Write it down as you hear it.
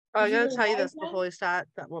I Did you gotta tell you revise this that? before we start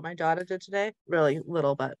that what my daughter did today. Really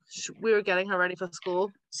little, but we were getting her ready for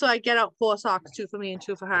school. So I get out 4 socks, two for me and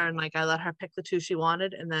two for her, and like I let her pick the two she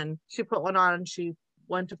wanted, and then she put one on and she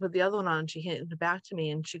went to put the other one on and she handed it back to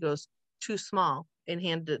me and she goes, too small, and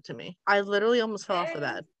handed it to me. I literally almost fell off the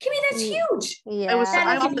bed. Kimmy, that's Ye- huge. Yeah. That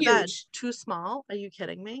I'm is off the bed. huge. Too small? Are you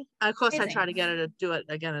kidding me? Of course, I tried Amazing. to get her to do it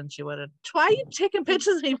again, and she wouldn't. Why are you taking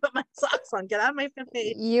pictures and you put my socks on? Get out of my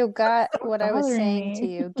face. You got what I was bothering saying to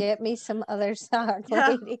me. you. Get me some other sock, Yeah.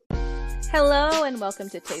 lady. Hello and welcome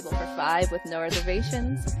to Table for Five with no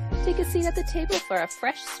reservations. Take a seat at the table for a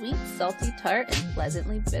fresh, sweet, salty, tart, and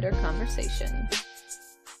pleasantly bitter conversation.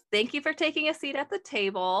 Thank you for taking a seat at the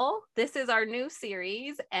table. This is our new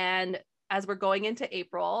series, and as we're going into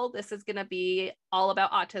April, this is going to be all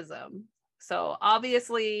about autism. So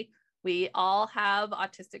obviously, we all have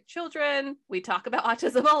autistic children. We talk about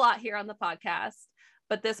autism a lot here on the podcast,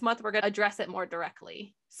 but this month we're going to address it more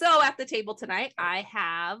directly. So at the table tonight, I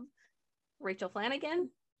have Rachel Flanagan.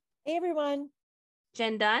 Hey, everyone.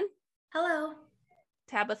 Jen Dunn. Hello.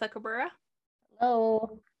 Tabitha Cabrera.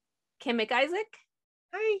 Hello. Kim McIsaac.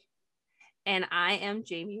 Hi. And I am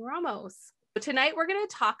Jamie Ramos. Tonight, we're going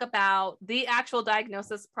to talk about the actual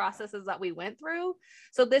diagnosis processes that we went through.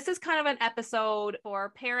 So this is kind of an episode for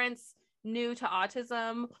parents new to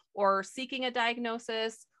autism or seeking a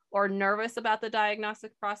diagnosis or nervous about the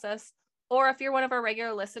diagnostic process. Or if you're one of our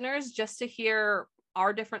regular listeners, just to hear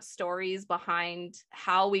our different stories behind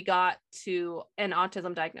how we got to an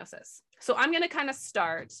autism diagnosis. So I'm going to kind of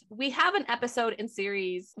start. We have an episode in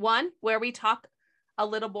series 1 where we talk a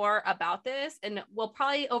little more about this, and we'll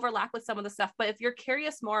probably overlap with some of the stuff. But if you're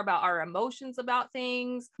curious more about our emotions about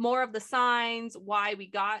things, more of the signs, why we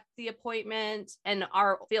got the appointment, and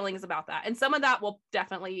our feelings about that, and some of that will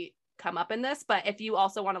definitely come up in this. But if you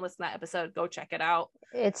also want to listen to that episode, go check it out.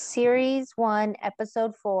 It's series 1,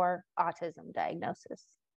 episode 4, autism diagnosis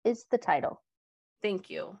is the title. Thank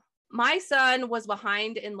you. My son was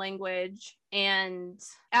behind in language, and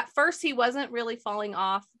at first he wasn't really falling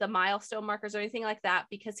off the milestone markers or anything like that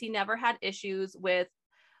because he never had issues with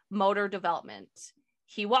motor development.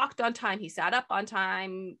 He walked on time, he sat up on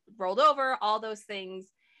time, rolled over, all those things.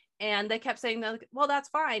 And they kept saying, well, that's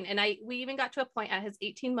fine. And we even got to a point at his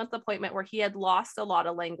 18-month appointment where he had lost a lot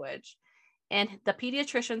of language. And the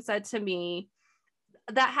pediatrician said to me,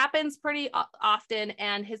 that happens pretty often,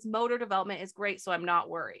 and his motor development is great, so I'm not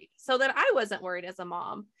worried. So then I wasn't worried as a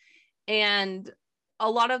mom. And a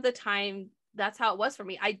lot of the time, that's how it was for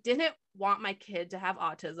me. I didn't want my kid to have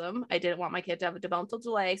autism. I didn't want my kid to have a developmental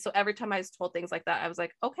delay. So every time I was told things like that, I was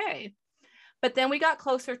like, okay. But then we got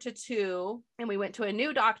closer to 2, and we went to a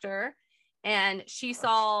new doctor, and she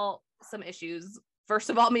saw some issues. First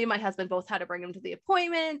of all, me and my husband both had to bring him to the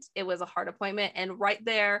appointment. It was a hard appointment. And right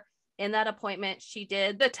there, in that appointment, she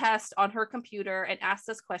did the test on her computer and asked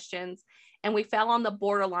us questions, and we fell on the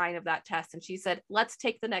borderline of that test. And she said, let's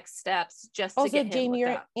take the next steps just to Also, get him Jamie, looked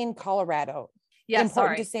you're up. in Colorado. Yes, Important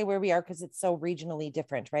sorry. to say where we are because it's so regionally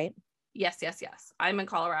different, right? Yes. I'm in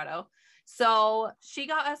Colorado. So she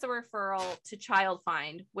got us a referral to Child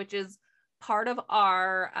Find, which is part of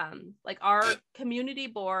our our community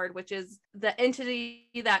board, which is the entity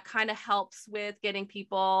that kind of helps with getting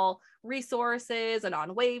people resources and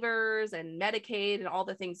on waivers and Medicaid and all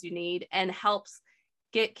the things you need, and helps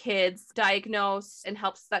get kids diagnosed and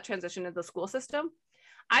helps that transition into the school system.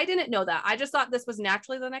 I didn't know that. I just thought this was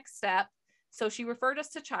naturally the next step. So she referred us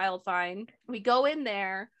to Child Find. We go in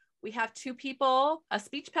there. We have 2 people, a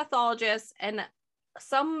speech pathologist and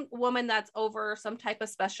some woman that's over some type of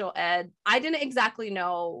special ed. I didn't exactly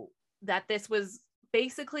know that this was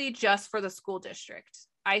basically just for the school district.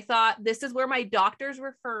 I thought this is where my doctor's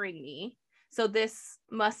referring me. So this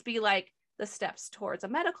must be like the steps towards a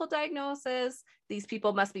medical diagnosis. These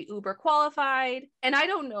people must be uber qualified. And I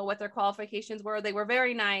don't know what their qualifications were. They were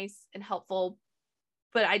very nice and helpful,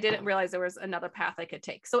 but I didn't realize there was another path I could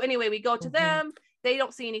take. So anyway, we go to them. They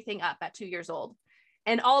don't see anything up at 2 years old.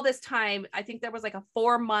 And all this time, I think there was like a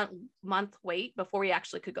 4-month wait before we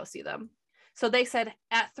actually could go see them. So they said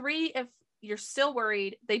at 3, if you're still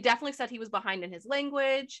worried, they definitely said he was behind in his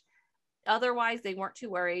language. Otherwise, they weren't too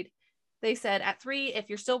worried. They said at 3, if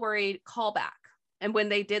you're still worried, call back. And when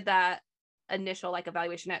they did that initial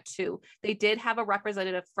evaluation at 2, they did have a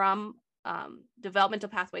representative from Developmental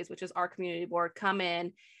Pathways, which is our community board, come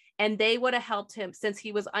in. And they would have helped him since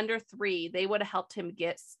he was under 3. They would have helped him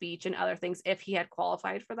get speech and other things if he had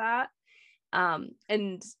qualified for that.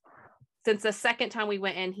 And since the second time we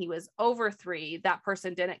went in, he was over 3, that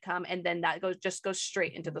person didn't come. And then that goes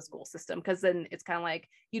straight into the school system. Because then it's kind of like,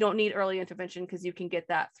 you don't need early intervention because you can get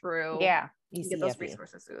that through get those ECFE.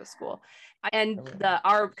 resources through the school. And Brilliant.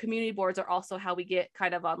 our community boards are also how we get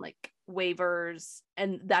kind of on like waivers,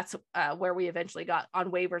 and that's where we eventually got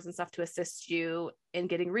on waivers and stuff to assist you in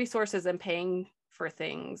getting resources and paying for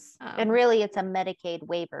things. And really, it's a Medicaid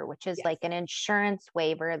waiver, which is Yes. like an insurance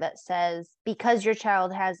waiver that says because your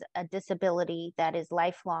child has a disability that is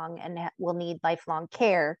lifelong and will need lifelong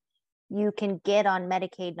care, you can get on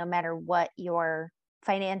Medicaid no matter what your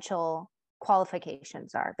financial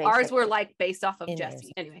qualifications are. Ours were basically. like based off of In Jesse.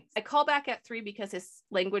 yours. Anyway, I call back at 3 because his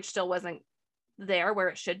language still wasn't there where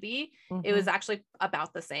it should be. It was actually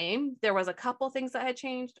about the same. There was a couple things that had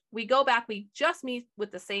changed. We go back, we just meet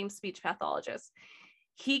with the same speech pathologist.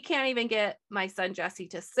 He can't even get my son Jesse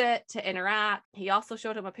to sit, to interact. He also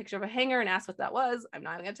showed him a picture of a hanger and asked what that was. I'm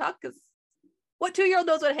not even gonna talk because what 2-year-old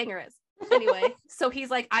knows what a hanger is? Anyway, so he's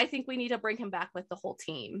like, I think we need to bring him back with the whole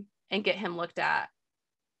team and get him looked at.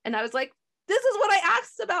 And I was like, this is what I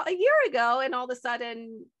asked about a year ago. And all of a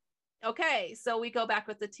sudden, okay, so we go back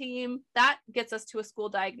with the team. That gets us to a school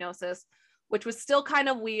diagnosis, which was still kind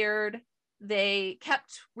of weird. They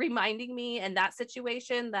kept reminding me in that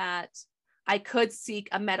situation that I could seek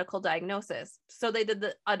a medical diagnosis. So they did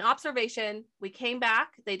an observation. We came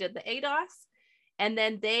back, they did the ADOS, and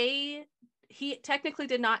then he technically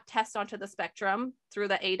did not test onto the spectrum through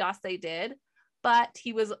the ADOS they did, but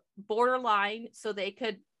he was borderline, so they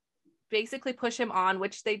could basically push him on,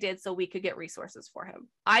 which they did, so we could get resources for him.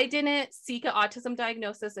 I didn't seek an autism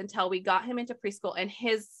diagnosis until we got him into preschool, and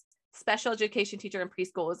his special education teacher in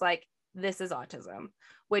preschool was like, this is autism,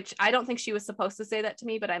 which I don't think she was supposed to say that to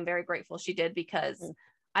me, but I'm very grateful she did, because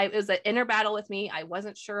it was an inner battle with me. I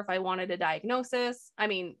wasn't sure if I wanted a diagnosis. I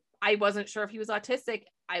mean, I wasn't sure if he was autistic.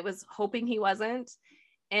 I was hoping he wasn't.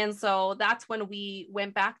 And so that's when we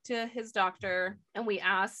went back to his doctor and we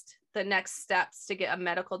asked the next steps to get a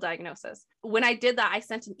medical diagnosis. When I did that, I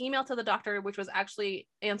sent an email to the doctor, which was actually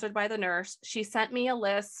answered by the nurse. She sent me a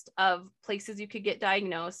list of places you could get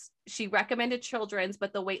diagnosed. She recommended Children's,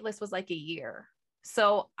 but the wait list was like a year.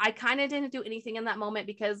 So I kind of didn't do anything in that moment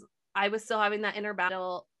because I was still having that inner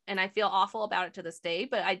battle, and I feel awful about it to this day,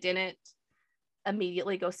 but I didn't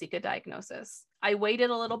immediately go seek a diagnosis. I waited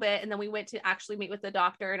a little bit, and then we went to actually meet with the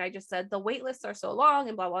doctor, and I just said, the wait lists are so long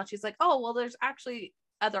and blah, blah. And she's like, oh, well, there's actually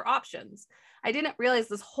other options. I didn't realize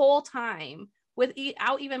this whole time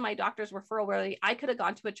without even my doctor's referral, really, I could have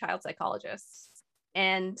gone to a child psychologist.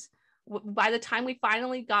 And by the time we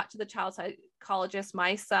finally got to the child psychologist,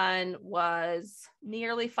 my son was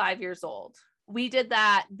nearly 5 years old. We did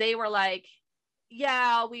that. They were like,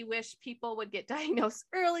 yeah, we wish people would get diagnosed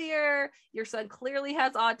earlier. Your son clearly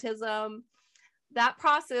has autism. That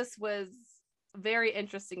process was very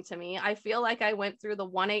interesting to me. I feel like I went through the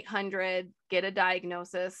 1-800 get a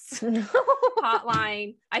diagnosis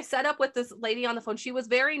hotline. I set up with this lady on the phone. She was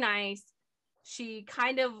very nice. She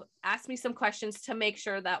kind of asked me some questions to make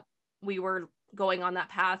sure that we were going on that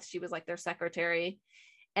path. She was like their secretary.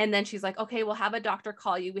 And then she's like, okay, we'll have a doctor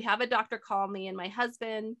call you. We have a doctor call me and my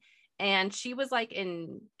husband. And she was like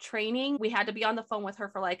in training. We had to be on the phone with her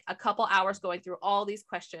for like a couple hours going through all these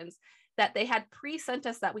questions that they had pre-sent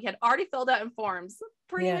us that we had already filled out in forms,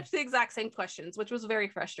 pretty much the exact same questions, which was very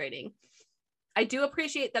frustrating. I do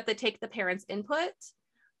appreciate that they take the parents' input,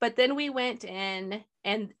 but then we went in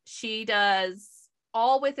and she does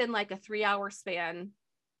all within like a 3-hour span.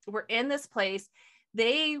 We're in this place.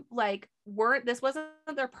 They like this wasn't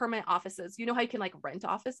their permanent offices. You know how you can like rent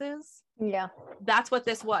offices? Yeah. That's what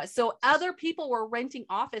this was. So other people were renting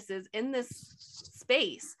offices in this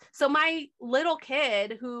space. So my little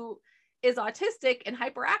kid who is autistic and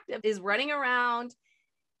hyperactive is running around.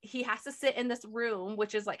 He has to sit in this room,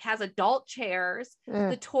 which is like has adult chairs.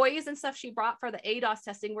 The toys and stuff she brought for the ADOS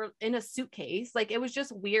testing were in a suitcase. Like it was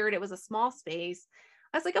just weird. It was a small space.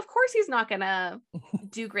 I was like, of course he's not gonna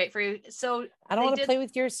do great for you. So I don't want to play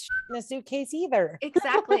with your in a suitcase either.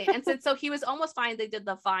 Exactly. And so he was almost fine. They did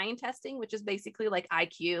the VINE testing, which is basically like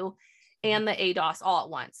IQ, and the ADOS all at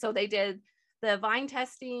once. So they did the VINE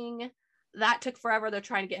testing. That took forever. They're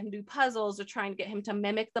trying to get him to do puzzles. They're trying to get him to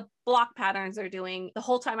mimic the block patterns they're doing. The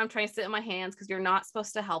whole time I'm trying to sit in my hands because you're not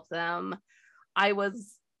supposed to help them. I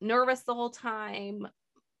was nervous the whole time.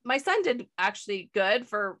 My son did actually good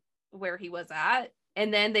for where he was at.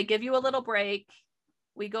 And then they give you a little break.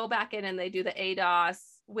 We go back in and they do the ADOS,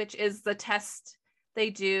 which is the test they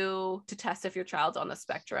do to test if your child's on the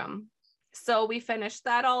spectrum. So we finished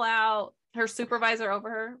that all out. Her supervisor over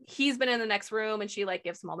her, he's been in the next room and she like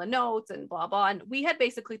gives him all the notes and blah, blah. And we had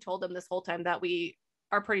basically told him this whole time that we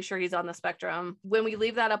are pretty sure he's on the spectrum. When we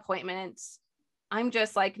leave that appointment, I'm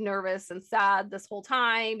just like nervous and sad this whole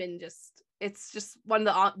time and just it's just one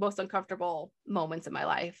of the most uncomfortable moments in my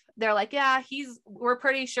life. They're like, yeah, we're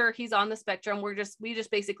pretty sure he's on the spectrum. We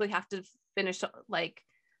just basically have to finish like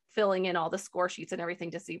filling in all the score sheets and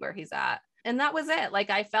everything to see where he's at. And that was it. Like,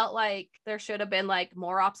 I felt like there should have been like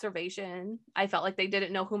more observation. I felt like they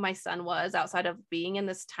didn't know who my son was outside of being in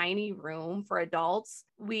this tiny room for adults.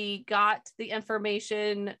 We got the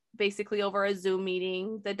information basically over a Zoom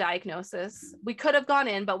meeting, the diagnosis. We could have gone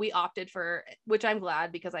in, but we opted for, which I'm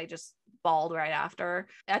glad, because I just bawled right after.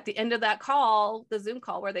 At the end of that call, the Zoom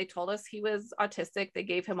call, where they told us he was autistic, they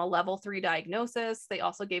gave him a level 3 diagnosis. They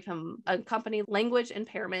also gave him accompanied language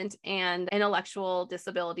impairment and intellectual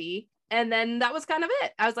disability. And then that was kind of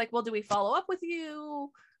it. I was like, well, do we follow up with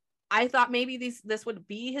you? I thought maybe this would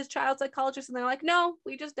be his child psychologist. And they're like, no,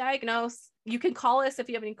 we just diagnose. You can call us if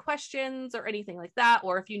you have any questions or anything like that,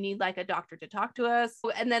 or if you need like a doctor to talk to us.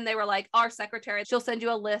 And then they were like, our secretary, she'll send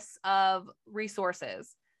you a list of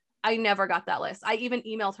resources. I never got that list. I even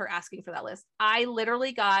emailed her asking for that list. I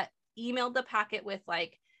literally got emailed the packet with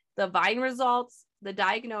like the Vine results, the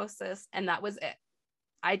diagnosis, and that was it.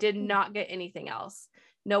 I did not get anything else.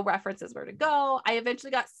 No references where to go. I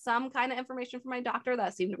eventually got some kind of information from my doctor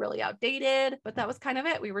that seemed really outdated, but that was kind of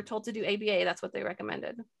it. We were told to do ABA. That's what they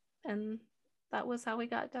recommended. And that was how we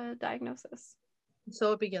got the diagnosis.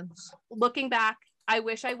 So it begins. Looking back, I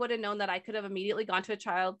wish I would have known that I could have immediately gone to a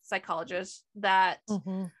child psychologist, that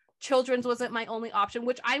children's wasn't my only option,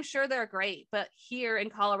 which I'm sure they're great. But here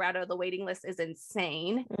in Colorado, the waiting list is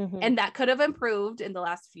insane. And that could have improved in the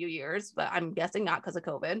last few years, but I'm guessing not because of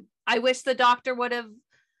COVID. I wish the doctor would have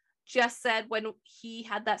just said, when he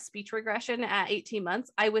had that speech regression at 18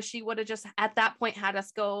 months, I wish he would have just at that point had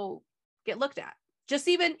us go get looked at. Just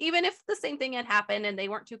even if the same thing had happened and they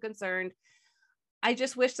weren't too concerned, I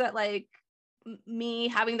just wish that like me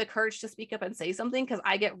having the courage to speak up and say something, because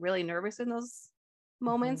I get really nervous in those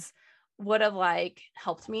moments, would have like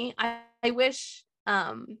helped me. I wish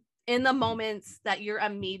in the moments that you're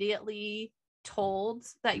immediately told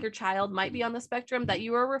that your child might be on the spectrum, that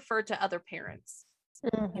you are referred to other parents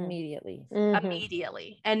immediately,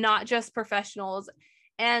 and not just professionals.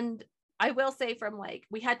 And I will say, from like,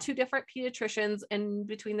 we had 2 different pediatricians in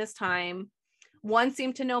between this time. One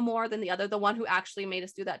seemed to know more than the other, the one who actually made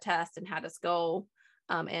us do that test and had us go.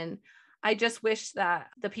 And I just wish that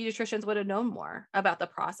the pediatricians would have known more about the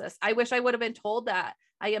process. I wish I would have been told that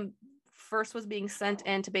I was being sent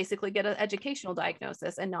in to basically get an educational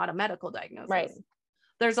diagnosis and not a medical diagnosis. Right.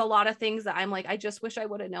 There's a lot of things that I'm like, I just wish I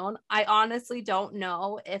would have known. I honestly don't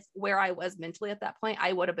know if where I was mentally at that point,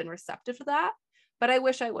 I would have been receptive to that, but I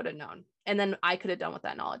wish I would have known. And then I could have done with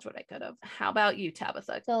that knowledge what I could have. How about you,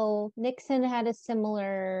 Tabitha? So Nixon had a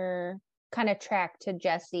similar kind of track to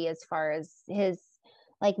Jesse as far as his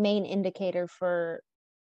like main indicator for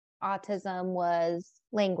autism was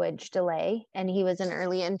language delay, and he was in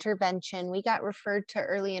early intervention. We got referred to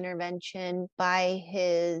early intervention by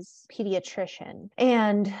his pediatrician,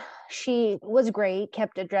 and she was great,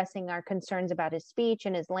 kept addressing our concerns about his speech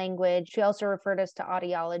and his language. She also referred us to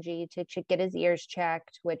audiology to get his ears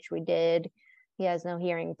checked, which we did. He has no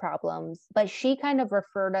hearing problems, but she kind of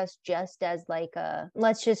referred us just as like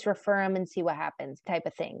let's just refer him and see what happens type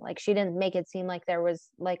of thing. Like, she didn't make it seem like there was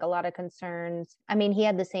like a lot of concerns. I mean, he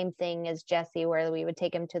had the same thing as Jesse, where we would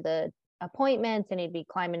take him to the appointments and he'd be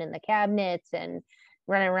climbing in the cabinets and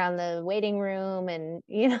running around the waiting room, and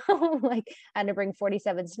like I had to bring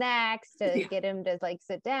 47 snacks to get him to like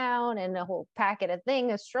sit down, and a whole packet of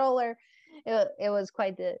a stroller. It was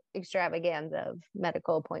quite the extravaganza of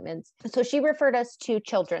medical appointments. So she referred us to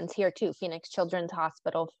Children's here too, Phoenix Children's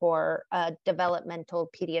Hospital, for a developmental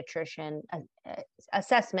pediatrician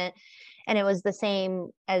assessment. And it was the same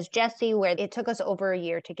as Jesse, where it took us over a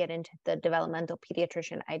year to get into the developmental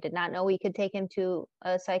pediatrician. I did not know we could take him to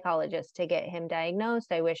a psychologist to get him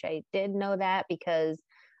diagnosed. I wish I did know that, because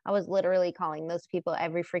I was literally calling those people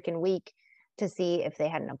every freaking week to see if they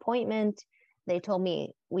had an appointment. They told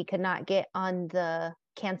me we could not get on the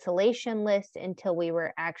cancellation list until we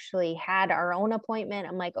had our own appointment.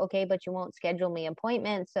 I'm like, okay, but you won't schedule me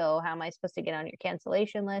appointments, so how am I supposed to get on your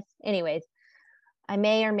cancellation list? Anyways, I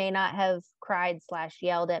may or may not have cried /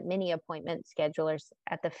 yelled at many appointment schedulers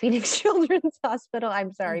at the Phoenix Children's Hospital.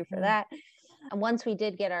 I'm sorry for that. And once we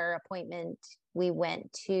did get our appointment, we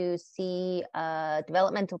went to see a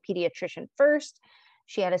developmental pediatrician first.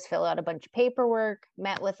 She had us fill out a bunch of paperwork,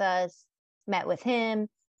 met with him.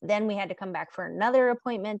 Then we had to come back for another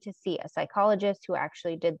appointment to see a psychologist who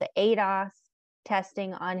actually did the ADOS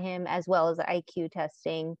testing on him, as well as the IQ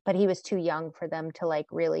testing, but he was too young for them to like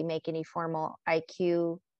really make any formal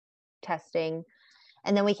IQ testing.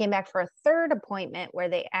 And then we came back for a third appointment where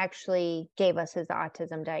they actually gave us his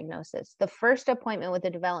autism diagnosis. The first appointment with the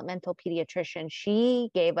developmental pediatrician, she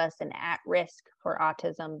gave us an at-risk for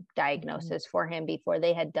autism diagnosis for him before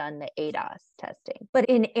they had done the ADOS testing. But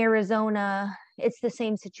in Arizona, it's the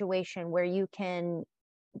same situation where you can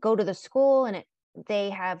go to the school and they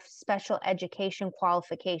have special education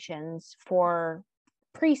qualifications for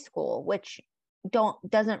preschool, which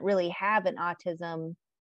doesn't really have an autism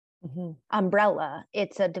umbrella.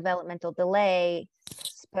 It's a developmental delay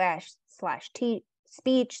slash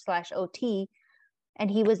speech slash OT.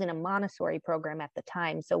 And he was in a Montessori program at the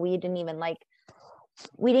time. So we didn't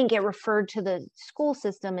get referred to the school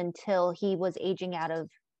system until he was aging out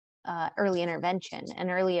of early intervention.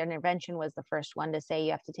 And early intervention was the first one to say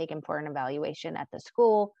you have to take him for an evaluation at the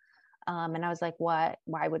school. And I was like, what?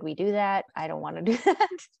 Why would we do that? I don't want to do that.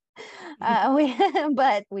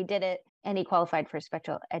 But we did it. And he qualified for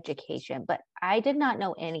special education. But I did not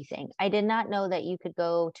know anything. I did not know that you could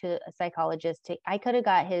go to a psychologist. I could have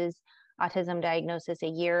got his autism diagnosis a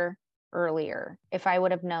year earlier if I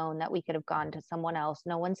would have known that we could have gone to someone else.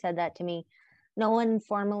 No one said that to me. No one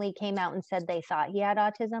formally came out and said they thought he had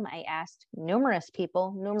autism. I asked numerous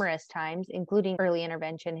people, numerous times, including early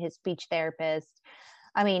intervention, his speech therapist.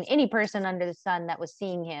 I mean, any person under the sun that was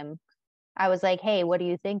seeing him. I was like, hey, what do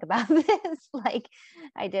you think about this? Like,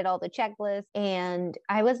 I did all the checklists, and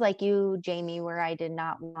I was like you, Jamie, where I did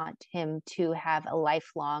not want him to have a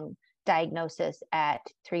lifelong diagnosis at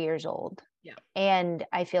 3 years old. Yeah. And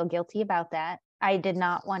I feel guilty about that. I did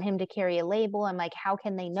not want him to carry a label. I'm like, how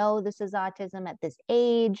can they know this is autism at this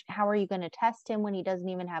age? How are you going to test him when he doesn't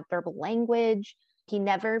even have verbal language? He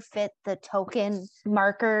never fit the token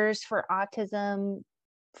markers for autism.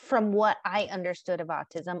 From what I understood of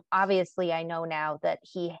autism, obviously I know now that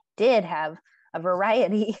he did have a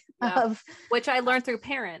variety of, which I learned through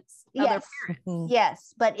parents. Yes, other parents.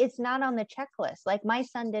 Yes, but it's not on the checklist. Like my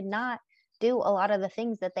son did not do a lot of the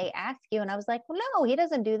things that they ask you, and I was like, well, no, he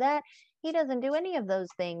doesn't do that. He doesn't do any of those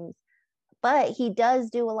things, but he does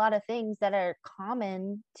do a lot of things that are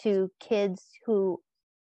common to kids who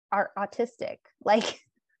are autistic. Like,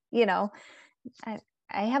 I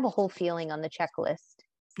have a whole feeling on the checklist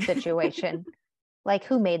situation. Like,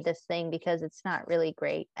 who made this thing? Because it's not really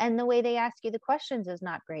great. And the way they ask you the questions is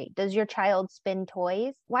not great. Does your child spin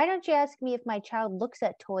toys? Why don't you ask me if my child looks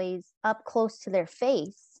at toys up close to their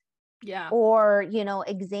face? Yeah. Or,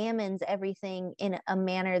 examines everything in a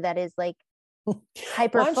manner that is like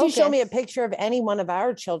hyper. Why don't you show me a picture of any one of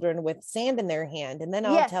our children with sand in their hand, and then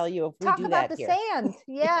I'll tell you if we talk do about that the here. Sand.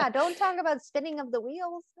 Yeah, don't talk about spinning of the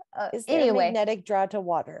wheels. Is there a magnetic draw to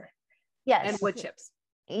water? Yes. And wood chips.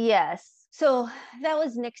 Yes. So that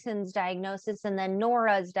was Nixon's diagnosis. And then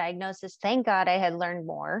Nora's diagnosis. Thank God I had learned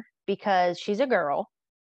more, because she's a girl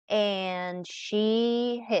and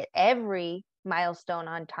she hit every milestone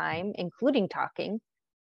on time, including talking.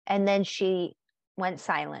 And then she went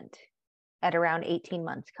silent at around 18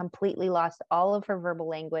 months, completely lost all of her verbal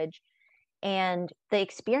language. And the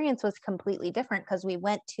experience was completely different because we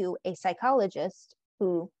went to a psychologist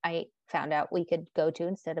who I found out we could go to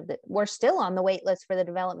instead of we're still on the wait list for the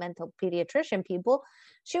developmental pediatrician people.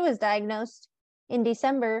 She was diagnosed in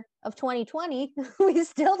December of 2020. We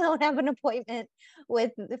still don't have an appointment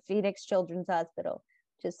with the Phoenix Children's Hospital.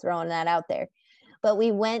 Just throwing that out there. But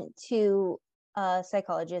we went to a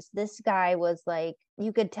psychologist. This guy was like,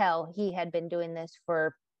 you could tell he had been doing this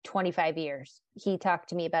for 25 years. He talked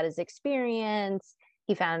to me about his experience.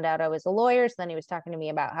 He found out I was a lawyer. So then he was talking to me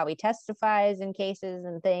about how he testifies in cases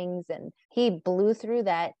and things. And he blew through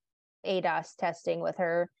that ADOS testing with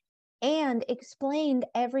her and explained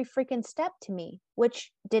every freaking step to me,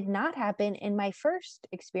 which did not happen in my first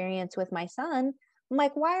experience with my son. I'm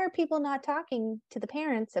like, why are people not talking to the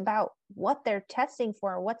parents about what they're testing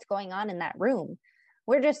for, what's going on in that room?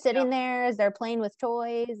 We're just sitting there as they're playing with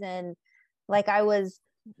toys. And like, I was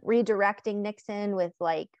redirecting Nixon with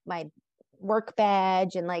like my work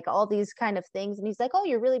badge and like all these kind of things. And he's like, oh,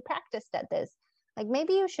 you're really practiced at this. Like,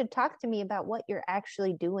 maybe you should talk to me about what you're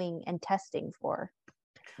actually doing and testing for.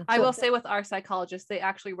 I will say with our psychologists, they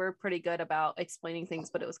actually were pretty good about explaining things,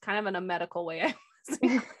 but it was kind of in a medical way.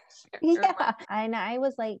 Yeah. And I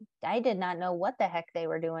was like, I did not know what the heck they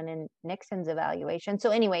were doing in Nixon's evaluation.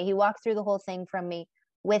 So anyway, he walked through the whole thing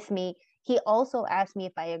with me. He also asked me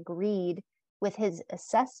if I agreed with his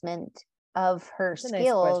assessment of her That's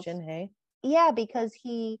skills. a nice question, hey? Yeah, because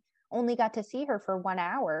he only got to see her for 1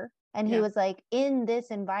 hour. And he was like, in this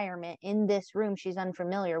environment, in this room she's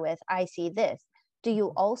unfamiliar with, I see this. Do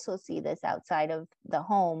you also see this outside of the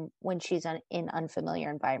home when she's in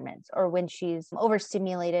unfamiliar environments, or when she's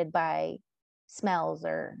overstimulated by smells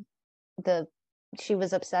or the she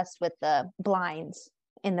was obsessed with the blinds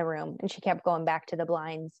in the room, and she kept going back to the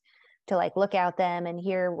blinds to like look out them and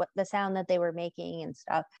hear what the sound that they were making and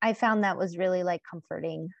stuff. I found that was really like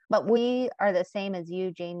comforting. But we are the same as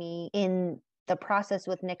you, Jamie, in the process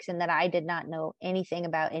with Nixon, that I did not know anything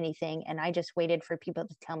about anything, and I just waited for people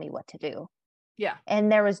to tell me what to do. Yeah.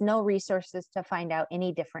 And there was no resources to find out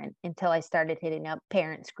any different until I started hitting up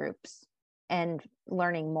parents groups and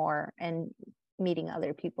learning more and meeting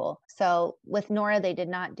other people. So with Nora, they did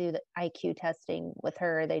not do the IQ testing with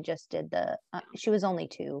her. They just did she was only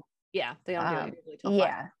 2. Yeah, they don't do it usually till 5.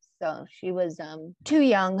 Yeah, so she was too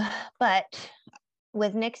young. But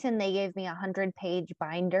with Nixon, they gave me a 100-page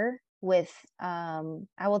binder with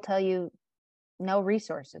I will tell you, no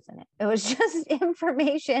resources in it. It was just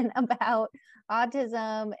information about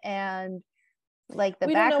autism and like the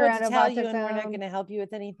We don't know background what to of tell autism. you, and we're not going to help you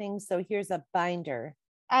with anything. So here's a binder.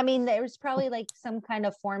 I mean, there was probably like some kind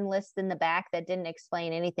of form list in the back that didn't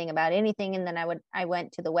explain anything about anything. And then I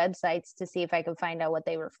went to the websites to see if I could find out what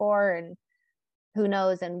they were for, and who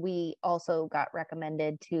knows. And we also got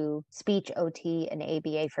recommended to speech OT and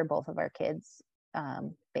ABA for both of our kids,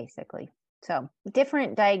 basically. So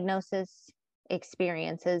different diagnosis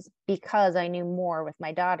experiences, because I knew more with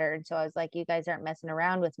my daughter. And so I was like, you guys aren't messing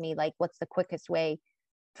around with me. Like, what's the quickest way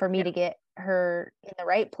for me to get her in the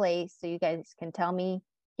right place so you guys can tell me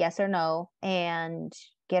yes or no and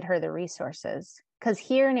get her the resources? Because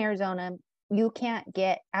here in Arizona, you can't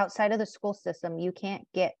get outside of the school system, you can't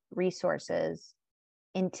get resources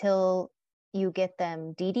until you get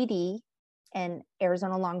them DDD and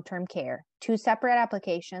Arizona long-term care. 2 separate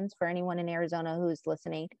applications for anyone in Arizona who's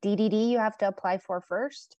listening. DDD you have to apply for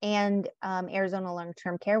first, and Arizona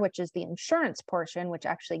long-term care, which is the insurance portion, which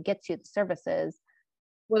actually gets you the services.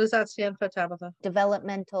 What does that stand for, Tabitha?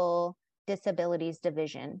 Developmental Disabilities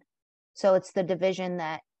Division. So it's the division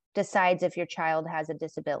that decides if your child has a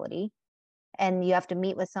disability, and you have to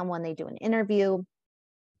meet with someone. They do an interview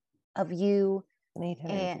of you.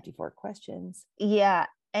 854 questions. Yeah.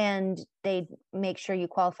 And they make sure you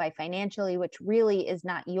qualify financially, which really is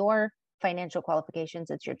not your financial qualifications.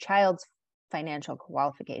 It's your child's financial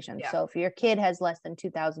qualifications. Yeah. So if your kid has less than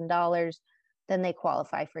 $2,000, then they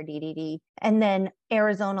qualify for DDD. And then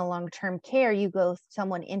Arizona long-term care,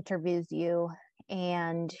 someone interviews you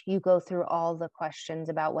and you go through all the questions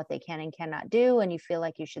about what they can and cannot do. And you feel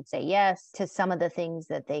like you should say yes to some of the things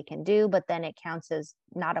that they can do, but then it counts as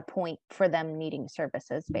not a point for them needing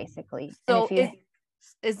services, basically. So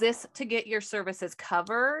is this to get your services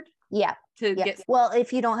covered? Yeah. Well,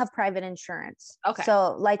 if you don't have private insurance. Okay.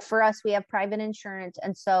 So like for us, we have private insurance.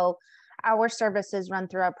 And so our services run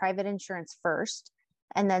through our private insurance first.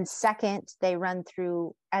 And then second, they run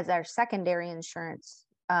through as our secondary insurance,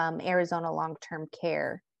 Arizona long-term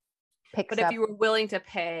care picks But if you were willing to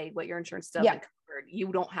pay what your insurance doesn't cover, you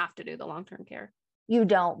don't have to do the long-term care. You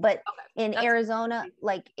don't, but in That's Arizona,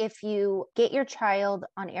 like if you get your child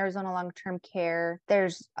on Arizona long-term care,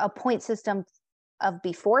 there's a point system of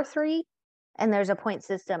before 3, and there's a point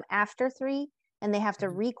system after 3, and they have to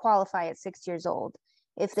requalify at 6 years old.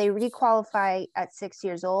 If they requalify at 6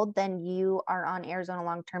 years old, then you are on Arizona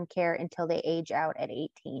long-term care until they age out at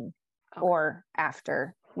 18 or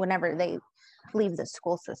after, whenever they leave the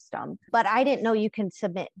school system. But I didn't know you can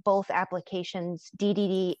submit both applications,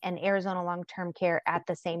 DDD and Arizona long-term care, at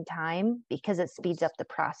the same time, because it speeds up the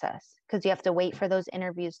process, because you have to wait for those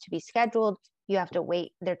interviews to be scheduled. You have to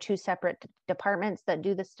wait. They're 2 separate departments that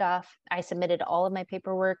do the stuff. I submitted all of my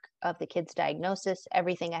paperwork of the kid's diagnosis,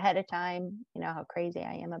 everything ahead of time. You know how crazy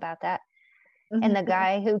I am about that. Mm-hmm. And the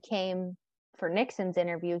guy who came for Nixon's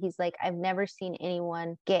interview, he's like, I've never seen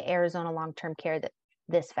anyone get Arizona long-term care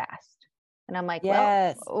this fast. And I'm like,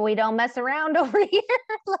 yes. Well, we don't mess around over here.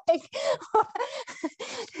 Like,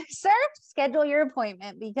 sir, schedule your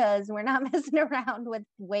appointment, because we're not messing around with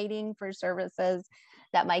waiting for services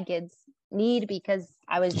that my kids need, because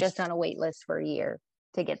I was just on a wait list for a year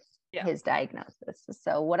to get his diagnosis.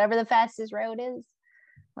 So whatever the fastest road is,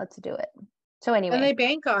 let's do it. So anyway. And they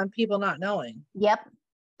bank on people not knowing. Yep.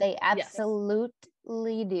 They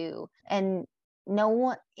absolutely do. And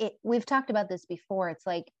we've talked about this before. It's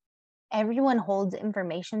like, everyone holds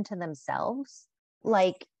information to themselves.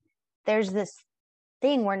 Like there's this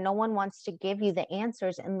thing where no one wants to give you the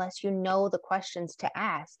answers unless you know the questions to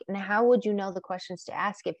ask. And how would you know the questions to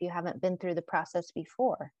ask if you haven't been through the process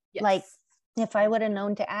before? Yes. Like if I would have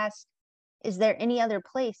known to ask, is there any other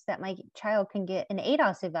place that my child can get an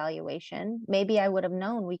ADOS evaluation? Maybe I would have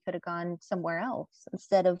known we could have gone somewhere else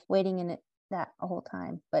instead of waiting in it that whole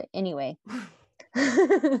time. But anyway,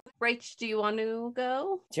 Rach, do you want to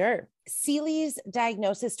go? Sure. Seeley's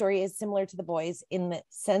diagnosis story is similar to the boys in the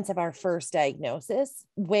sense of our first diagnosis,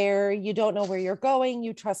 where you don't know where you're going,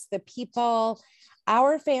 you trust the people.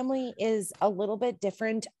 Our family is a little bit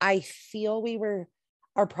different. I feel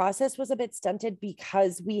our process was a bit stunted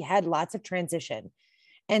because we had lots of transition.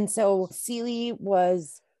 And so Seeley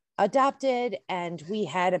was adopted and we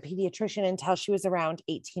had a pediatrician until she was around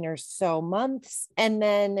 18 or so months. And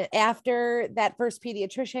then after that first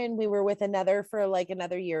pediatrician, we were with another for like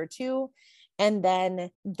another year or two. And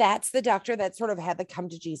then that's the doctor that sort of had the come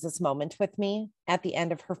to Jesus moment with me at the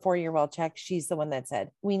end of her 4-year well check. She's the one that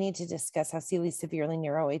said, we need to discuss how Seeley's severely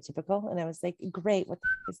neuroatypical. And I was like, great. What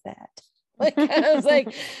the is that? Like, I was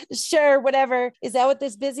like, sure, whatever. Is that what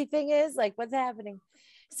this busy thing is? Like, what's happening?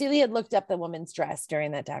 Seeley had looked up the woman's dress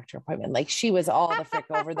during that doctor appointment. Like she was all the frick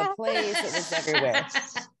over the place. It was everywhere.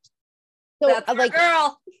 So That's like,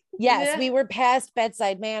 girl. yes, Yeah. we were past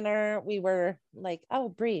bedside manner. We were like, oh,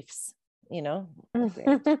 briefs, you know.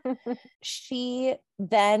 She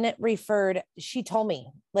then she told me,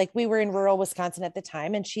 like, we were in rural Wisconsin at the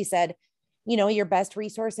time, and she said, you know, your best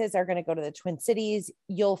resources are going to go to the Twin Cities.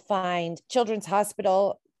 You'll find Children's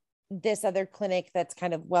Hospital, this other clinic that's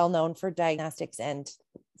kind of well known for diagnostics and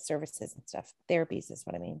services and stuff. Therapies is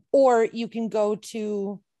what I mean. Or you can go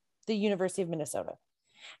to the University of Minnesota.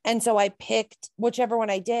 And so I picked whichever one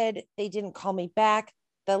I did. They didn't call me back.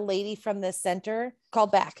 The lady from the center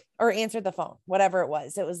called back or answered the phone, whatever it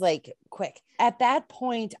was. It was like quick. At that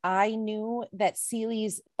point, I knew that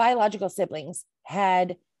Seeley's biological siblings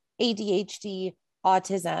had ADHD,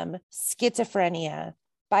 autism, schizophrenia,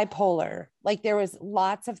 bipolar. Like there was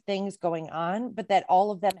lots of things going on, but that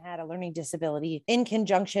all of them had a learning disability in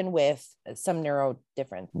conjunction with some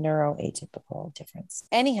neuroatypical difference.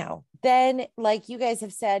 Anyhow, then like you guys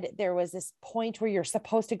have said, there was this point where you're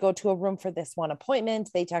supposed to go to a room for this one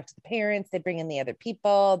appointment. They talk to the parents, they bring in the other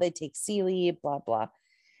people, they take Seeley, blah, blah.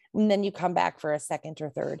 And then you come back for a second or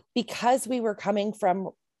third. Because we were coming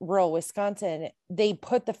from rural Wisconsin, they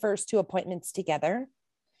put the first 2 appointments together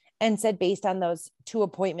and said, based on those 2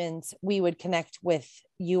 appointments, we would connect with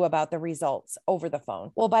you about the results over the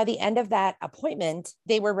phone. Well, by the end of that appointment,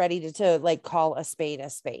 they were ready to like call a spade a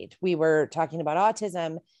spade. We were talking about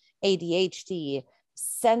autism, ADHD,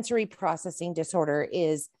 sensory processing disorder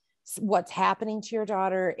is what's happening to your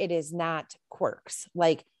daughter. It is not quirks.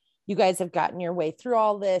 Like you guys have gotten your way through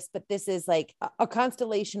all this, but this is like a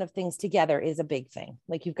constellation of things together is a big thing.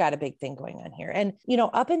 Like you've got a big thing going on here. And, you know,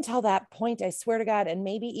 up until that point, I swear to God, and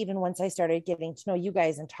maybe even once I started getting to know you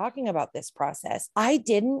guys and talking about this process,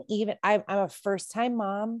 I'm a first-time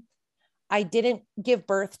mom. I didn't give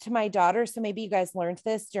birth to my daughter. So maybe you guys learned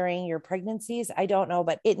this during your pregnancies. I don't know,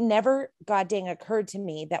 but it never god dang occurred to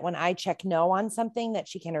me that when I check no on something that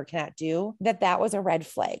she can or cannot do, that was a red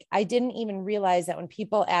flag. I didn't even realize that when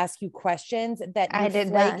people ask you questions that you're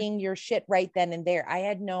flagging your shit right then and there. I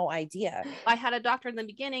had no idea. I had a doctor in the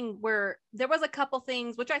beginning where there was a couple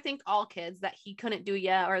things, which I think all kids that he couldn't do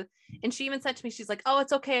yet. And she even said to me, she's like, oh,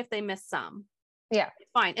 it's okay if they miss some. Yeah.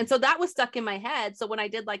 It's fine. And so that was stuck in my head. So when I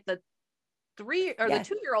did like the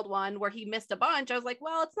 2-year-old one where he missed a bunch, I was like,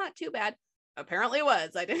 well, it's not too bad. Apparently it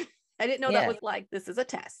was. I didn't know that was like, this is a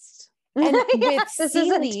test. And with this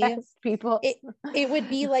Seeley, is a test, people. It would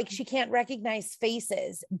be like she can't recognize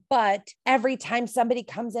faces, but every time somebody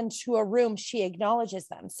comes into a room, she acknowledges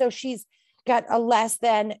them. So she's got a less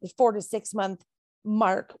than 4 to 6 month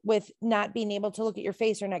mark with not being able to look at your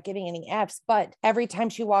face or not giving any F's. But every time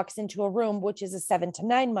she walks into a room, which is a 7 to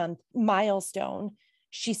 9 month milestone,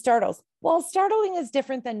 she startles. Well, startling is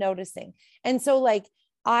different than noticing. And so like,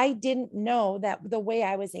 I didn't know that the way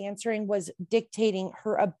I was answering was dictating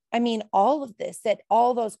her. All of this, that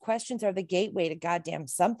all those questions are the gateway to goddamn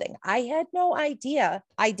something. I had no idea.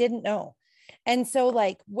 I didn't know. And so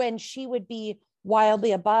like when she would be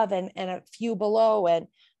wildly above and a few below and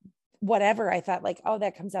whatever, I thought like, oh,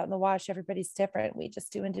 that comes out in the wash. Everybody's different. We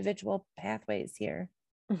just do individual pathways here.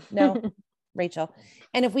 No. Rachel.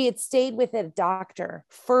 And if we had stayed with a doctor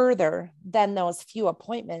further than those few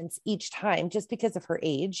appointments each time, just because of her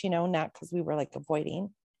age, not because we were like avoiding,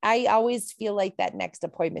 I always feel like that next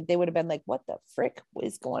appointment, they would have been like, what the frick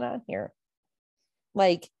is going on here?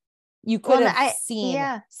 Like you could have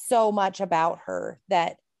seen so much about her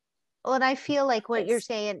that. Well, and I feel like what you're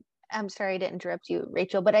saying, I'm sorry to interrupt you,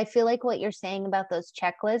 Rachel, but I feel like what you're saying about those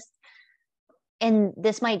checklists, and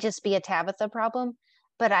this might just be a Tabitha problem,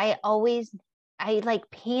 but I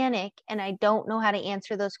like panic and I don't know how to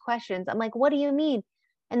answer those questions. I'm like, what do you mean?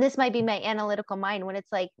 and this might be my analytical mind when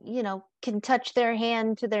it's like, can touch their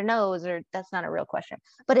hand to their nose, or that's not a real question.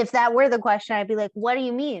 But if that were the question, I'd be like, what do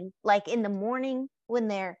you mean? Like in the morning when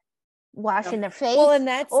they're washing their face, well, and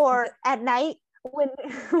that's or at night when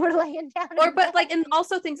we're laying down. But like, and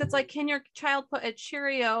also things it's like, can your child put a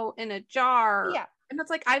Cheerio in a jar? Yeah. And it's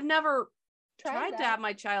like, I've never tried that. to have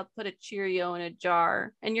my child put a Cheerio in a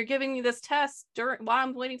jar, and you're giving me this test while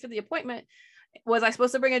I'm waiting for the appointment. Was I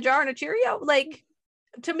supposed to bring a jar and a Cheerio? Like,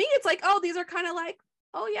 to me, it's like, oh, these are kind of like,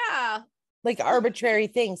 oh yeah, like arbitrary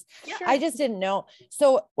things. Yeah. I just didn't know.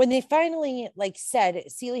 So when they finally like said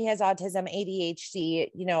Celie has autism,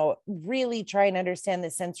 ADHD, really try and understand the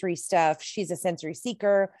sensory stuff. She's a sensory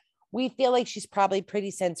seeker. We feel like she's probably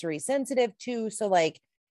pretty sensory sensitive too. So like,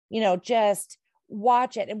 just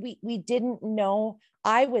watch it. And we didn't know.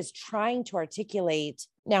 I was trying to articulate.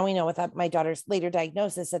 Now we know with my daughter's later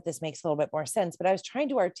diagnosis that this makes a little bit more sense, but I was trying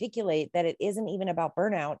to articulate that it isn't even about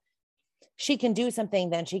burnout. She can do something,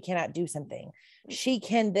 then she cannot do something. She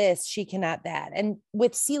can this, she cannot that. And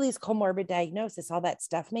with Celie's comorbid diagnosis, all that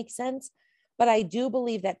stuff makes sense. But I do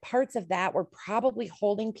believe that parts of that were probably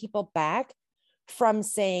holding people back from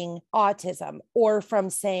saying autism, or from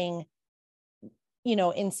saying,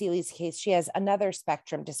 in Celie's case, she has another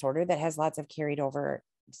spectrum disorder that has lots of carried over,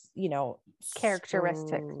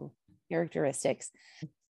 characteristics.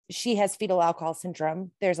 She has fetal alcohol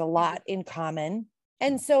syndrome. There's a lot in common.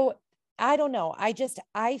 And so I don't know.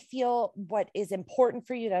 I feel what is important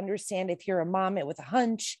for you to understand if you're a mom with a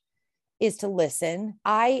hunch is to listen.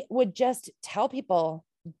 I would just tell people,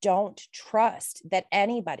 don't trust that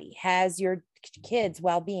anybody has your kids'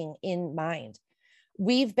 well-being in mind.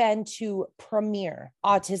 We've been to premier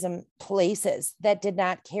autism places that did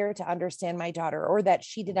not care to understand my daughter, or that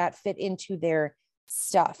she did not fit into their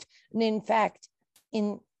stuff. And in fact,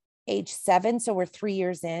 in age 7, so we're 3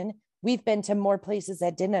 years in, we've been to more places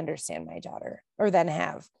that didn't understand my daughter or then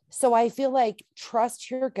have. So I feel like trust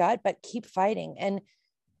your gut, but keep fighting. And,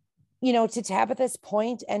 to Tabitha's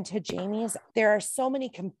point and to Jamie's, there are so many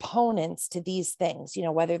components to these things,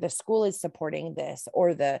 whether the school is supporting this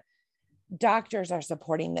or the doctors are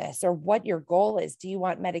supporting this, or what your goal is. Do you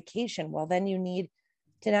want medication? Well, then you need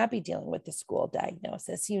to not be dealing with the school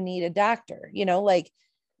diagnosis. You need a doctor, like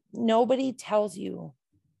nobody tells you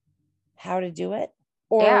how to do it.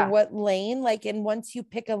 Or what lane, like, and once you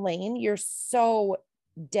pick a lane, you're so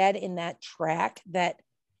dead in that track that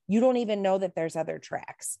you don't even know that there's other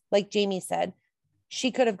tracks. Like Jamie said,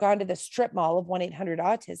 she could have gone to the strip mall of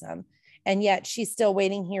 1-800-AUTISM, and yet she's still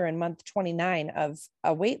waiting here in month 29 of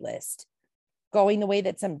a wait list, going the way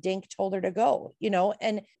that some dink told her to go,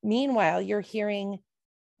 and meanwhile, you're hearing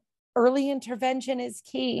early intervention is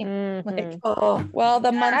key. Mm-hmm. Like, oh, well,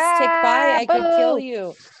 the months tick by, I could kill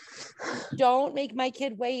you. Don't make my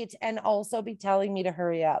kid wait and also be telling me to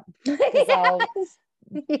hurry up. I'll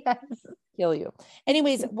kill you.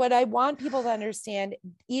 Anyways, what I want people to understand,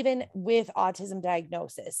 even with autism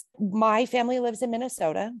diagnosis, my family lives in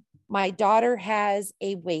Minnesota. My daughter has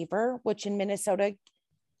a waiver, which in Minnesota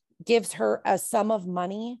gives her a sum of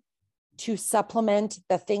money to supplement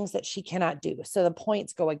the things that she cannot do. So the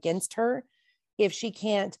points go against her if she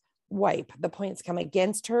can't wipe. The points come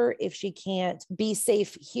against her if she can't be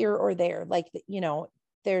safe here or there. Like,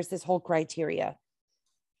 there's this whole criteria.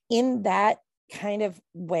 In that kind of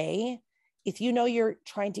way, if you're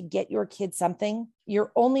trying to get your kid something,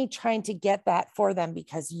 you're only trying to get that for them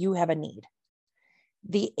because you have a need.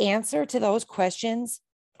 The answer to those questions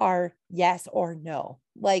are yes or no.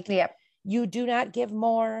 Like, you do not give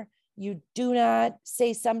more. You do not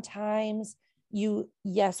say sometimes.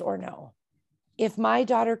 Yes or no. If my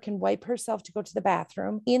daughter can wipe herself to go to the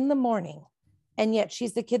bathroom in the morning, and yet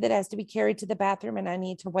she's the kid that has to be carried to the bathroom, and I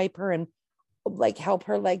need to wipe her and like help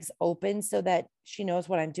her legs open so that she knows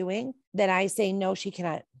what I'm doing, then I say, no, she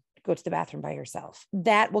cannot go to the bathroom by herself.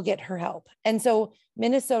 That will get her help. And so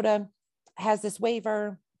Minnesota has this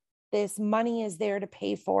waiver. This money is there to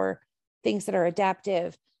pay for things that are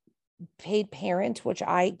adaptive, paid parent, which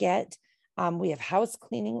I get. We have house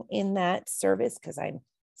cleaning in that service because I'm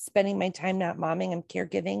spending my time not momming, I'm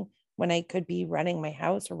caregiving when I could be running my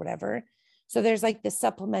house or whatever. So there's like the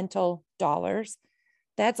supplemental dollars.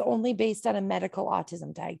 That's only based on a medical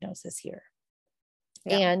autism diagnosis here.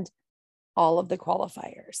 And all of the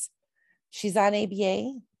qualifiers. She's on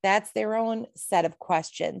ABA. That's their own set of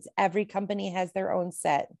questions. Every company has their own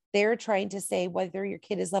set. They're trying to say whether your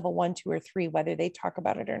kid is level 1, 2, or 3, whether they talk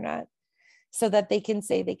about it or not, so that they can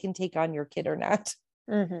say they can take on your kid or not.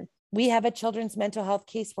 Mm-hmm. We have a children's mental health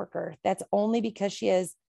caseworker. That's only because she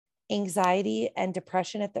has anxiety and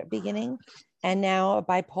depression at the beginning, and now a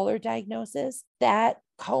bipolar diagnosis. That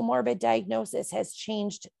comorbid diagnosis has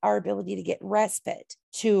changed our ability to get respite,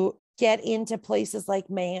 to get into places like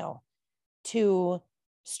Mayo, to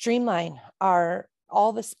streamline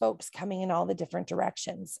all the spokes coming in all the different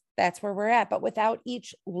directions. That's where we're at. But without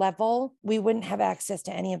each level, we wouldn't have access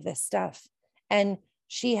to any of this stuff. And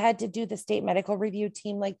she had to do the state medical review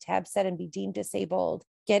team, like Tab said, and be deemed disabled,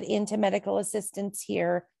 get into medical assistance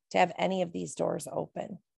here to have any of these doors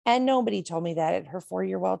open. And nobody told me that at her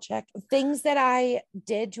 4-year well check. Things that I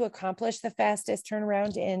did to accomplish the fastest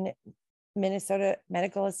turnaround in Minnesota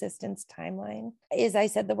medical assistance timeline is I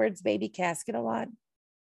said the words baby casket a lot.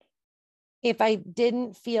 If I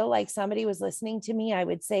didn't feel like somebody was listening to me, I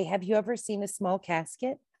would say, have you ever seen a small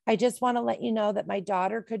casket? I just want to let you know that my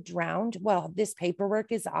daughter could drown. Well, this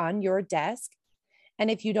paperwork is on your desk. And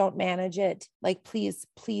if you don't manage it, like, please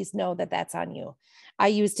know that that's on you. I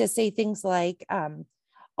used to say things like,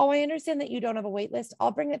 oh, I understand that you don't have a wait list. I'll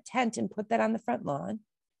bring a tent and put that on the front lawn.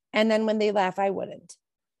 And then when they laugh, I wouldn't.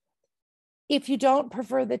 If you don't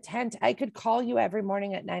prefer the tent, I could call you every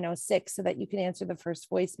morning at 9:06 so that you can answer the first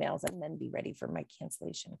voicemails and then be ready for my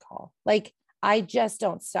cancellation call. Like, I just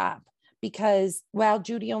don't stop, because while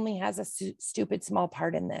Judy only has a stupid small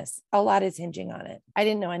part in this, a lot is hinging on it. I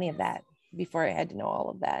didn't know any of that before I had to know all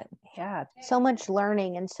of that. Yeah. So much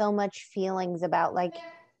learning and so much feelings about like,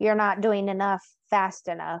 you're not doing enough fast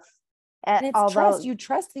enough. And it's trust. You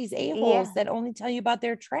trust these a-holes that only tell you about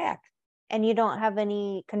their track. And you don't have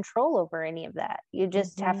any control over any of that. You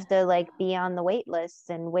just have to like be on the wait list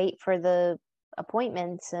and wait for the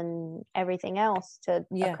appointments and everything else to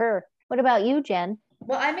occur. What about you, Jen?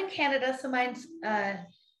 Well, I'm in Canada, so mine's, I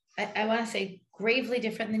want to say gravely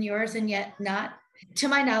different than yours, and yet not. To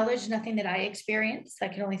my knowledge, nothing that I experienced. I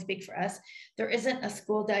can only speak for us. There isn't a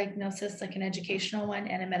school diagnosis, like an educational one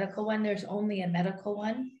and a medical one. There's only a medical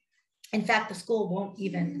one. In fact, the school won't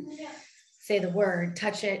even say the word,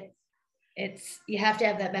 touch it. You have to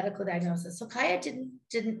have that medical diagnosis. So Kaya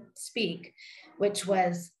didn't speak, which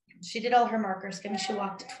was, she did all her marker skimming. She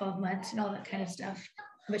walked at 12 months and all that kind of stuff,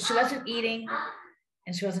 but she wasn't eating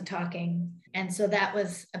and she wasn't talking. And so that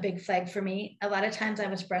was a big flag for me. A lot of times I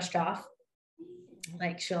was brushed off,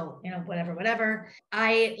 like she'll, whatever.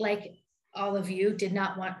 I, like all of you, did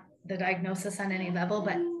not want the diagnosis on any level,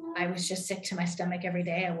 but I was just sick to my stomach every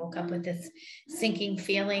day. I woke up with this sinking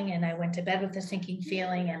feeling and I went to bed with a sinking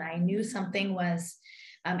feeling, and I knew something was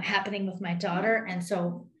happening with my daughter. And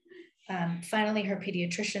so finally her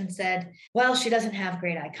pediatrician said, well, she doesn't have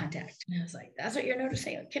great eye contact. And I was like, that's what you're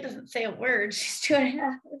noticing? A kid doesn't say a word. She's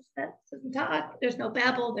 2.5. That doesn't talk. There's no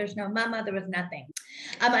babble. There's no mama. There was nothing.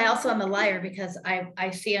 I also am a liar, because I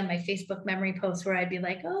see on my Facebook memory posts where I'd be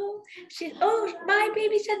like, my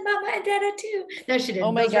baby said mama and dada too. No, she didn't.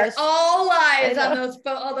 Oh my gosh. All lies on those,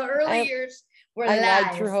 all the early years were lies. I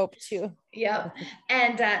lied through hope too. Yep.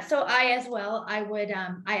 And so I, as well, I would,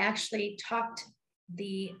 I actually talked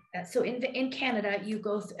so in Canada, you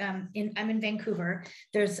go, I'm in Vancouver,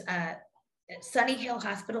 there's Sunny Hill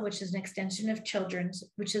Hospital, which is an extension of Children's,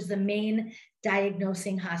 which is the main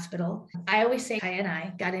diagnosing hospital. I always say Kaya and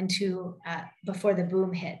I got into before the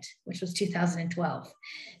boom hit, which was 2012.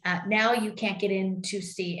 Now you can't get in to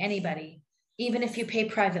see anybody, even if you pay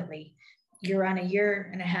privately. You're on a 1.5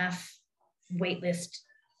 year wait list,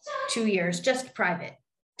 2 years, just private,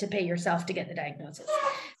 to pay yourself to get the diagnosis.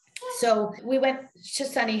 So we went to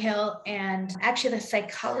Sunny Hill, and actually the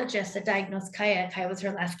psychologist that diagnosed Kaya was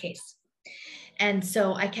her last case. And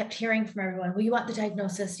so I kept hearing from everyone, well, you want the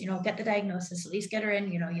diagnosis, get the diagnosis, at least get her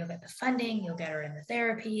in, you'll get the funding, you'll get her in the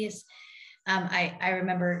therapies. I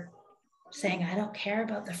remember saying, I don't care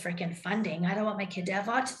about the freaking funding. I don't want my kid to have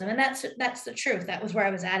autism. And that's the truth. That was where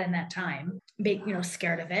I was at in that time,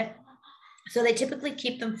 scared of it. So they typically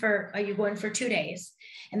keep them you go in for 2 days,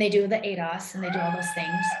 and they do the ADOS and they do all those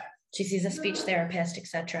things. She sees a speech therapist,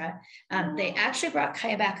 etc. They actually brought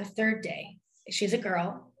Kaya back a 3rd day. She's a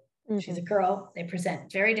girl. Mm-hmm. She's a girl. They present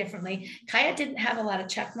very differently. Kaya didn't have a lot of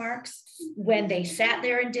check marks when they sat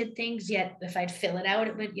there and did things, yet if I'd fill it out,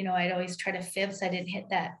 it would, I'd always try to fib so I didn't hit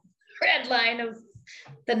that red line of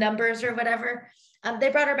the numbers or whatever. They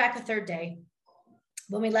brought her back a 3rd day.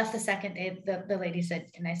 When we left the 2nd day, the lady said,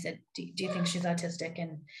 and I said, do you think she's autistic?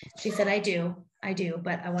 And she said, I do,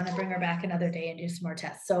 but I want to bring her back another day and do some more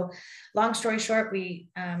tests. So long story short, we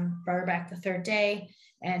brought her back the 3rd day,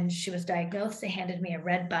 and she was diagnosed. They handed me a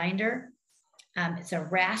red binder. It's a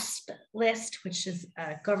RASP list, which is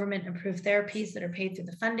government approved therapies that are paid through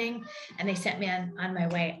the funding. And they sent me on my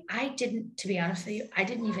way. To be honest with you, I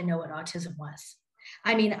didn't even know what autism was.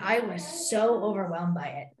 I mean, I was so overwhelmed by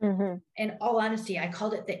it. Mm-hmm. In all honesty, I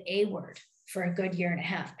called it the A word for a good year and a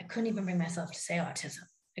half. I couldn't even bring myself to say autism.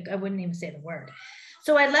 I wouldn't even say the word.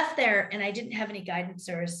 So I left there and I didn't have any guidance.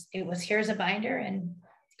 It was here's a binder and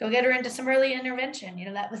go get her into some early intervention. You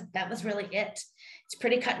know, that was really it. It's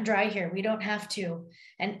pretty cut and dry here. We don't have to,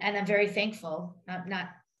 and I'm very thankful,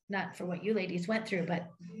 not for what you ladies went through, but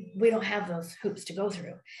we don't have those hoops to go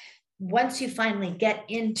through. Once you finally get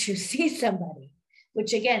in to see somebody,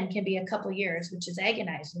 which again can be a couple years, which is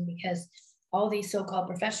agonizing because all these so-called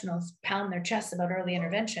professionals pound their chests about early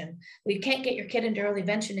intervention. Well, you can't get your kid into early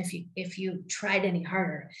intervention if you tried any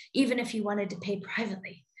harder, even if you wanted to pay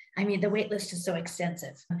privately. I mean, the wait list is so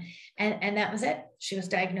extensive. And that was it. She was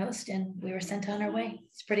diagnosed and we were sent on our way.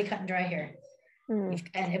 It's pretty cut and dry here. Mm.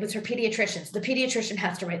 And it was her pediatrician. So the pediatrician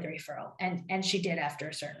has to write the referral. And she did after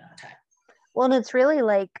a certain amount of time. Well, and it's really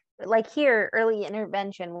like here, early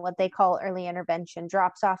intervention, what they call early intervention,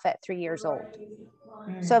 drops off at 3 years old.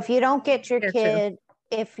 Mm. So if you don't get your kid,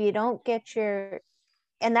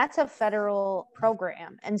 and that's a federal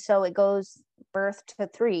program. And so it goes birth to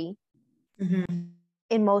 3. Mm-hmm.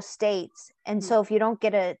 In most states. And so if you don't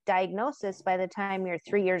get a diagnosis by the time you're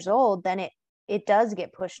 3 years old, then it does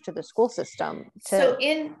get pushed to the school system. So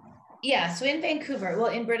in Vancouver,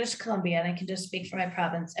 well, in British Columbia, and I can just speak for my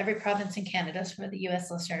province, every province in Canada, so for the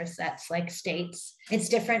US listeners, that's like states. It's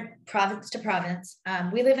different province to province.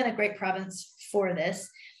 We live in a great province for this.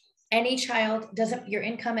 Any child your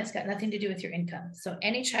income, it's got nothing to do with your income. So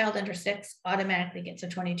any child under 6 automatically gets a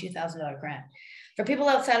 $22,000 grant. For people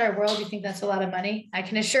outside our world, you think that's a lot of money. I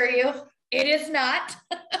can assure you it is not.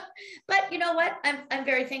 But you know what? I'm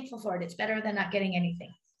very thankful for it. It's better than not getting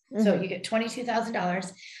anything. Mm-hmm. So you get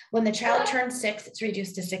 $22,000. When the child turns 6, it's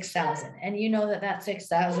reduced to $6,000. And you know that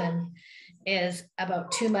 $6,000 is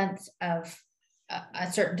about 2 months of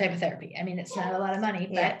a certain type of therapy. I mean, it's not a lot of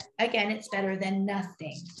money, but again, it's better than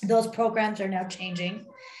nothing. Those programs are now changing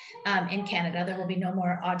in Canada. There will be no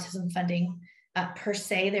more autism funding per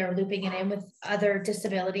se. They're looping it in with other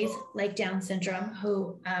disabilities like Down syndrome,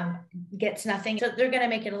 who gets nothing. So they're going to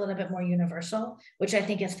make it a little bit more universal, which I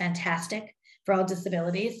think is fantastic for all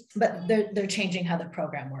disabilities, but they're changing how the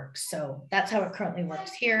program works. So that's how it currently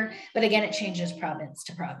works here. But again, it changes province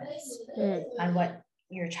to province on what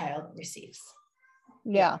your child receives.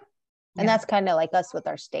 Yeah. And that's kind of like us with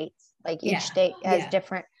our states. Like each state has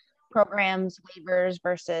different programs, waivers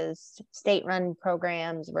versus state-run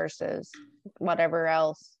programs versus whatever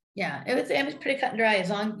else. Yeah, it was pretty cut and dry. As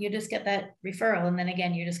long as you just get that referral, and then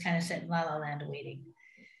again, you just kind of sit in la la land waiting.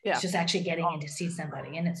 Yeah. It's just actually getting in to see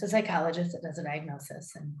somebody, and it's a psychologist that does a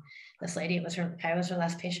diagnosis. And this lady, I was her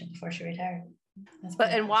last patient before she retired.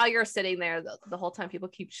 And while you're sitting there, the whole time people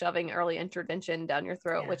keep shoving early intervention down your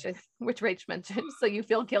throat, which Rach mentioned. So you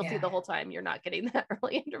feel guilty the whole time you're not getting that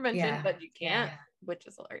early intervention, but you can't, which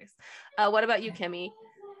is hilarious. What about you, Kimmy?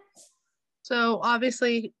 So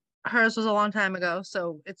obviously hers was a long time ago,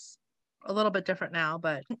 so it's a little bit different now,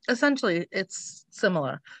 but essentially it's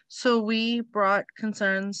similar. So we brought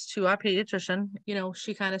concerns to our pediatrician. You know,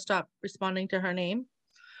 she kind of stopped responding to her name,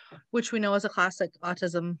 which we know is a classic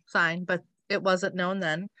autism sign, but it wasn't known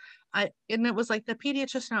then. And it was like the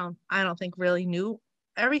pediatrician, I don't think really knew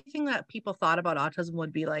everything that people thought about autism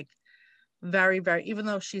would be like very, very, even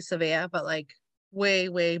though she's severe, but like way,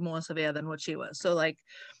 way more severe than what she was. So like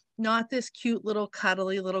not this cute little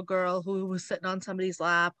cuddly little girl who was sitting on somebody's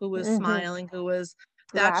lap, who was smiling, who was,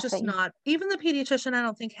 that's laughing. Just not, even the pediatrician, I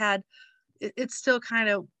don't think had, it's still kind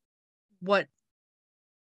of what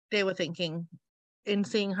they were thinking. In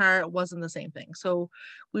seeing her, it wasn't the same thing. So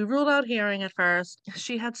we ruled out hearing at first.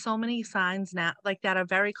 She had so many signs now, like that are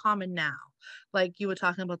very common now. Like you were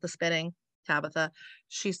talking about the spitting, Tabitha,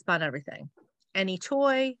 she spun everything. Any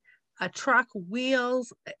toy, a truck,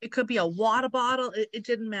 wheels, it could be a water bottle, it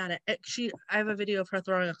didn't matter. I have a video of her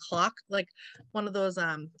throwing a clock, like one of those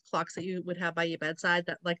clocks that you would have by your bedside,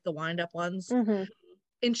 that like the wind up ones. Mm-hmm.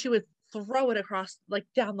 And she would throw it across, like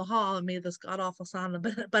down the hall, and made this god awful sound,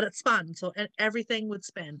 but it spun. So, and everything would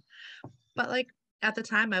spin. But like at the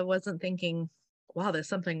time, I wasn't thinking, wow, there's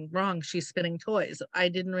something wrong. She's spinning toys. I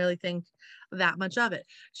didn't really think that much of it.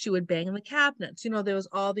 She would bang in the cabinets. You know, there was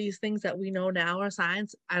all these things that we know now are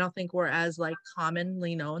signs. I don't think were as like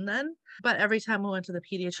commonly known then. But every time we went to the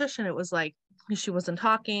pediatrician, it was like she wasn't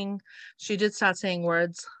talking. She did start saying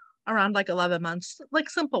words around like 11 months, like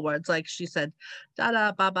simple words. Like she said,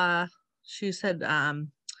 dada, baba. She said,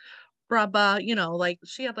 braba, you know, like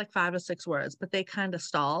she had like 5 or 6 words, but they kind of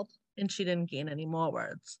stalled. and she didn't gain any more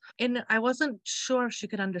words. And I wasn't sure if she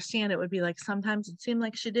could understand. It would be like sometimes it seemed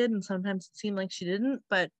like she did and sometimes it seemed like she didn't.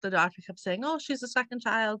 But the doctor kept saying, oh, she's a second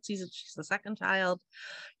child. She's the second child.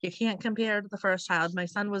 You can't compare to the first child. My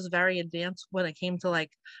son was very advanced when it came to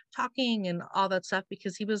like talking and all that stuff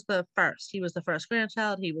because he was the first. He was the first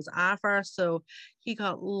grandchild. He was our first. So he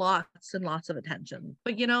got lots and lots of attention.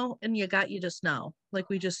 But you know, in your gut, you just know. Like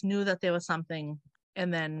we just knew that there was something.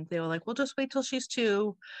 And then they were like, well, just wait till she's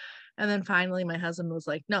 2. And then finally my husband was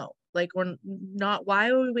like, no, like we're not, why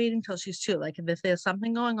are we waiting till she's 2? Like if there's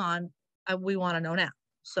something going on, we want to know now.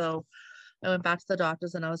 So I went back to the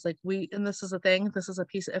doctors and I was like, and this is a thing, this is a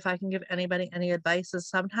piece, if I can give anybody any advice, is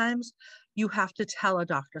sometimes you have to tell a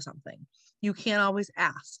doctor something. You can't always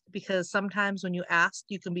ask because sometimes when you ask,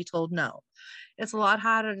 you can be told no. It's a lot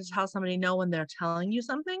harder to tell somebody no when they're telling you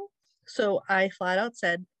something. So I flat out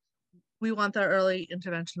said, we want the early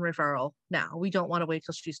intervention referral now. We don't want to wait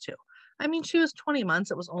till she's 2. I mean, she was 20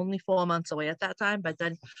 months. It was only 4 months away at that time, but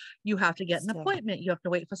then you have to get an appointment. You have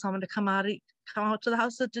to wait for someone to come out to the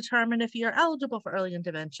house to determine if you're eligible for early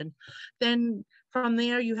intervention. Then from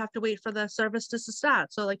there, you have to wait for the service to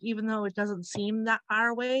start. So like, even though it doesn't seem that far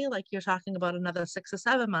away, like you're talking about another 6 or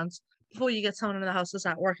 7 months before you get someone in the house to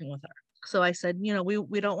start working with her. So I said, you know,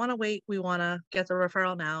 we don't want to wait. We want to get the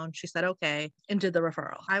referral now. And she said, okay, and did the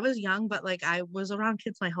referral. I was young, but like I was around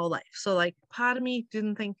kids my whole life. So like part of me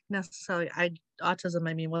didn't think necessarily autism,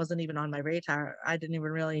 I mean, wasn't even on my radar. I didn't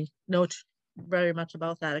even really know very much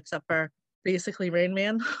about that except for basically Rain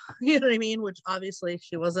Man, you know what I mean? Which obviously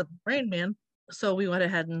she wasn't Rain Man. So we went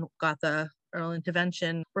ahead and got the early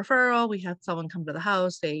intervention referral. We had someone come to the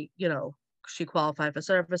house. They, you know, she qualified for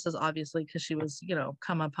services, obviously, because she was, you know,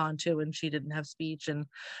 come upon 2 and she didn't have speech. And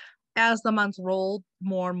as the months rolled,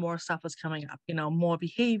 more and more stuff was coming up, you know, more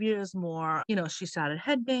behaviors, more, you know, she started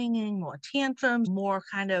head banging, more tantrums, more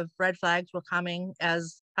kind of red flags were coming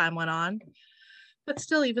as time went on. But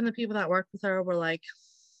still, even the people that worked with her were like,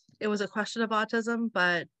 it was a question of autism,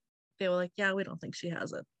 but they were like, yeah, we don't think she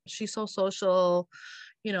has it. She's so social,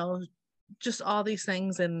 you know, just all these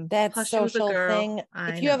things. And that plus she was a social girl. thing.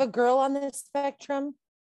 I If you know. have a girl on the spectrum,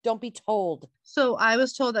 don't be told. So I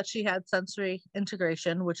was told that she had sensory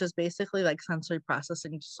integration, which is basically like sensory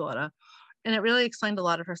processing disorder. And it really explained a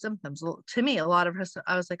lot of her symptoms. To me, a lot of her,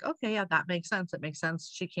 I was like, okay, yeah, that makes sense. It makes sense.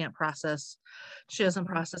 She can't process, she doesn't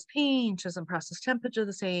process pain. She doesn't process temperature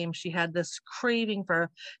the same. She had this craving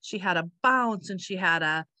she had a bounce and she had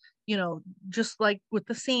a, you know, just like with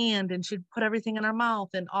the sand, and she'd put everything in her mouth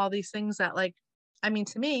and all these things that like, I mean,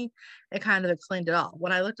 to me, it kind of explained it all.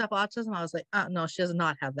 When I looked up autism, I was like, no, she does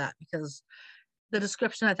not have that, because the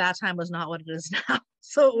description at that time was not what it is now.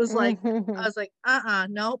 So it was like, I was like,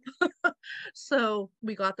 nope. So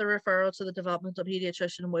we got the referral to the developmental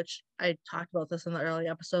pediatrician, which I talked about this in the early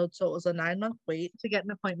episode. So it was a 9-month wait to get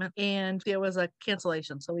an appointment, and there was a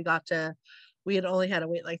cancellation. So we had only had to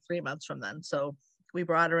wait like 3 months from then. So we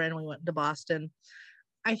brought her in, we went to Boston.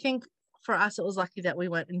 I think for us, it was lucky that we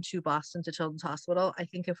went into Boston to Children's Hospital. I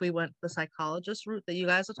think if we went the psychologist route that you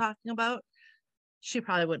guys are talking about, she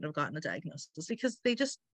probably wouldn't have gotten a diagnosis, because they're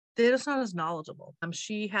just not as knowledgeable.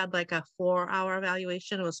 She had like a 4-hour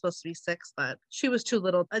evaluation. It was supposed to be 6, but she was too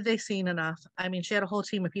little. They seen enough. I mean, she had a whole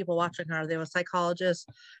team of people watching her. There were psychologists,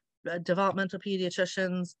 developmental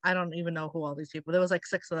pediatricians. I don't even know who all these people. There was like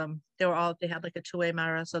 6 of them. They had like a 2-way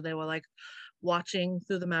mirror, so they were like watching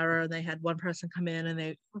through the mirror, and they had one person come in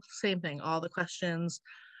and same thing, all the questions.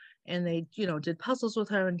 And they, you know, did puzzles with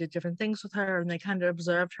her and did different things with her. And they kind of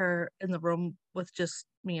observed her in the room with just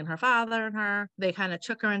me and her father and her. They kind of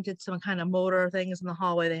took her and did some kind of motor things in the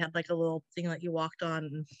hallway. They had like a little thing that you walked on,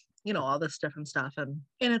 and, you know, all this different stuff. And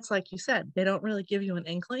it's like you said, they don't really give you an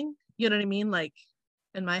inkling. You know what I mean? Like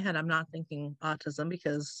in my head, I'm not thinking autism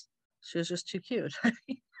because she was just too cute.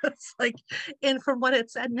 It's like, and from what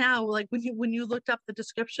it said now, like when you looked up the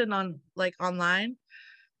description on like online,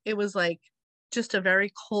 it was like just a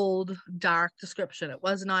very cold, dark description. It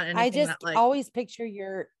was not anything. I just that, like, always picture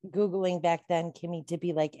your Googling back then, Kimmy, to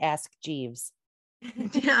be like Ask Jeeves.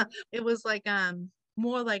 Yeah, it was like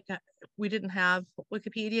more like we didn't have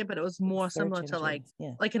Wikipedia, but it was more similar to like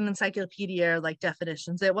an encyclopedia, like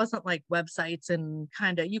definitions. It wasn't like websites and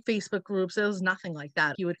kind of Facebook groups. It was nothing like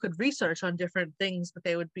that. You could research on different things, but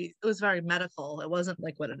it was very medical. It wasn't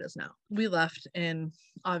like what it is now. We left, and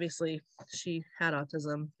obviously she had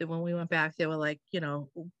autism. And when we went back, they were like, you know,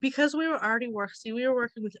 because we were already we were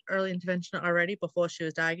working with early intervention already before she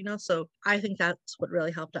was diagnosed. So I think that's what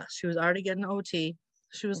really helped us. She was already getting OT.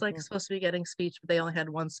 She was like supposed to be getting speech, but they only had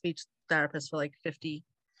one speech therapist for like 50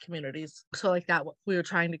 communities. So like that, we were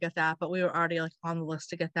trying to get that, but we were already like on the list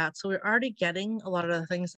to get that. So we're already getting a lot of the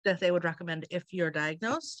things that they would recommend if you're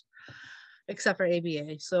diagnosed, except for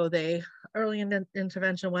ABA. So they early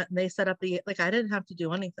intervention went and they set up like I didn't have to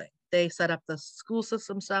do anything. They set up the school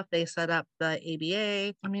system stuff. They set up the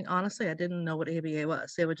ABA. I mean, honestly, I didn't know what ABA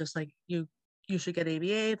was. They were just like, you should get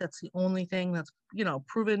ABA. That's the only thing that's,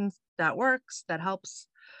 proven that works, that helps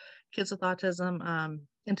kids with autism.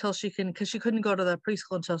 Until because she couldn't go to the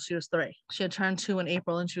preschool until she was 3. She had turned 2 in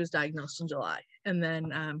April and she was diagnosed in July. And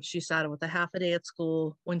then she started with a half a day at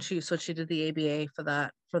school so she did the ABA for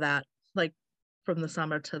that, like from the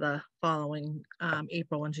summer to the following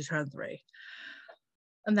April when she turned 3.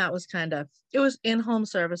 And that was it was in-home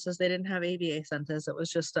services. They didn't have ABA centers. It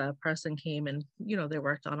was just a person came and, they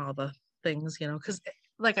worked on all the things, because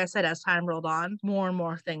like I said, as time rolled on, more and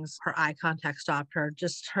more things, her eye contact stopped,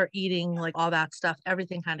 just her eating, like all that stuff,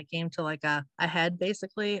 everything kind of came to like a head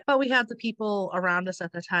basically. But we had the people around us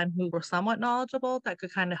at the time who were somewhat knowledgeable that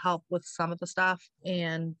could kind of help with some of the stuff.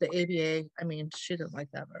 And the ABA, I mean, she didn't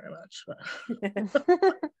like that very much.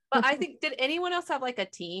 But I think, did anyone else have like a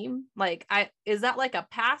team? Like, is that like a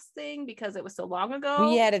past thing because it was so long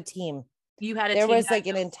ago? We had a team. You had a team. There was like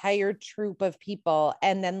an entire troop of people,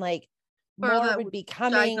 and then like more would be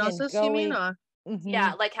coming and going. You mean, mm-hmm.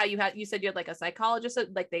 Yeah, like how you said you had like a psychologist,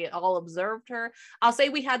 like they all observed her. I'll say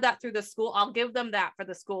we had that through the school. I'll give them that for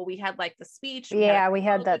the school. We had like the speech. We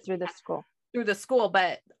had that through the school. Through the school,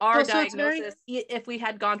 but our diagnosis, if we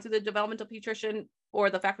had gone through the developmental pediatrician or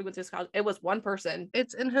the fact we went to college, it was one person.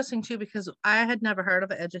 It's interesting too, because I had never heard of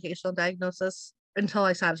an educational diagnosis until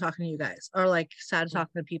I started talking to you guys, or like started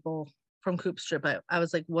talking to people from Coop Strip. I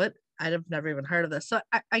was like, what? I'd have never even heard of this. So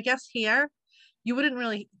I guess here, you wouldn't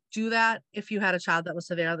really do that if you had a child that was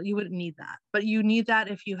severe. You wouldn't need that. But you need that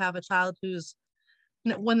if you have a child who's,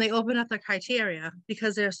 when they open up the criteria,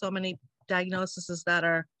 because there are so many diagnoses that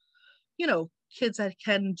are, kids that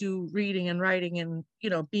can do reading and writing and,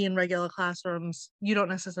 be in regular classrooms, you don't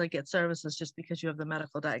necessarily get services just because you have the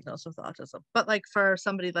medical diagnosis with autism. But like for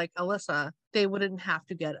somebody like Alyssa, they wouldn't have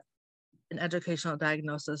to get an educational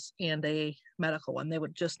diagnosis and a medical one. They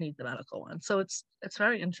would just need the medical one. So it's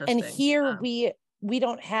very interesting. And here we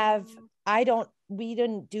didn't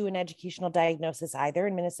do an educational diagnosis either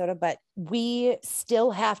in Minnesota, but we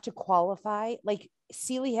still have to qualify. Like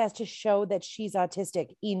Sealy has to show that she's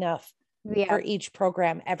autistic enough for each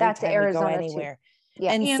program every time we go anywhere. Too.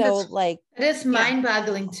 Yeah. And so like it is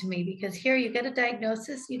mind-boggling to me, because here you get a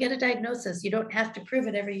diagnosis. You don't have to prove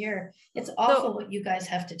it every year. It's awful what you guys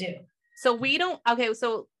have to do. So we don't, okay,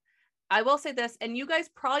 so I will say this, and you guys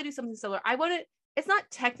probably do something similar. It's not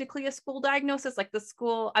technically a school diagnosis, like the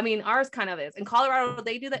school, I mean, ours kind of is. In Colorado,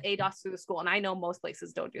 they do the ADOS through the school, and I know most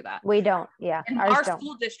places don't do that. We don't, yeah. And our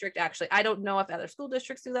school district, actually, I don't know if other school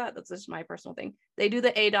districts do that. That's just my personal thing. They do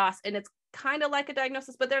the ADOS, and it's kind of like a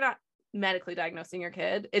diagnosis, but they're not medically diagnosing your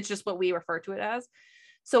kid. It's just what we refer to it as.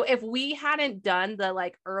 So if we hadn't done the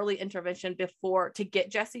like early intervention before to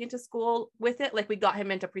get Jesse into school with it, like we got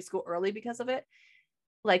him into preschool early because of it,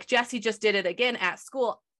 like Jesse just did it again at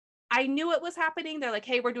school. I knew it was happening. They're like,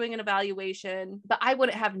 hey, we're doing an evaluation, but I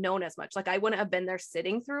wouldn't have known as much. Like I wouldn't have been there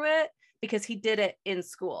sitting through it because he did it in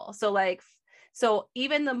school. So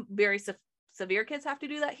even the very severe kids have to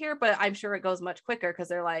do that here, but I'm sure it goes much quicker because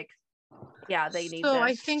they're like, yeah, they need so this.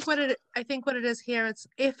 I think what it is here, it's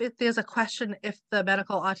if there's a question, if the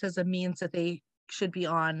medical autism means that they should be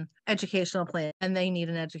on educational plan and they need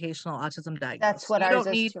an educational autism diagnosis. That's what ours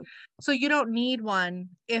is too. So you don't need one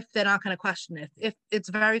if they're not going to question it. If it's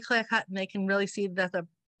very clear cut and they can really see that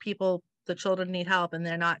the children need help and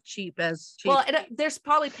they're not cheap. Well, there's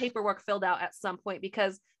probably paperwork filled out at some point,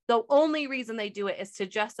 because the only reason they do it is to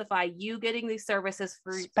justify you getting these services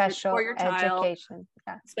for your child,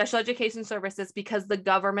 special education services, because the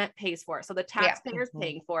government pays for it. So the taxpayers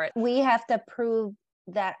paying for it. We have to prove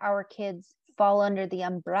that our kids fall under the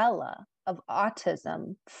umbrella of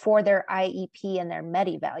autism for their IEP and their med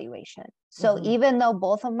evaluation. So even though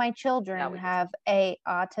both of my children have a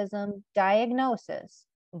autism diagnosis,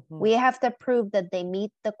 we have to prove that they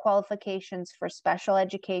meet the qualifications for special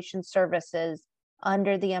education services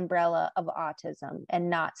under the umbrella of autism and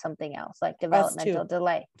not something else like developmental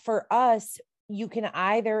delay. For us, you can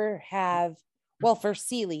either have, for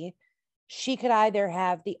Sealy, she could either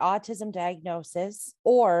have the autism diagnosis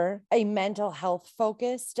or a mental health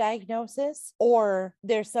focused diagnosis, or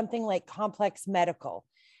there's something like complex medical.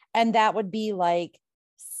 And that would be like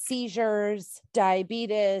seizures,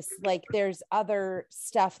 diabetes, like there's other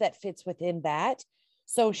stuff that fits within that.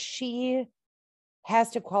 So she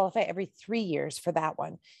has to qualify every 3 years for that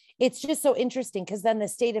one. It's just so interesting because then the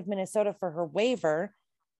state of Minnesota for her waiver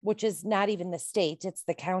which is not even the state, it's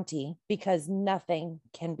the county, because nothing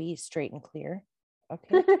can be straight and clear.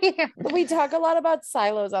 Okay. Yeah. We talk a lot about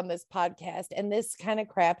silos on this podcast, and this kind of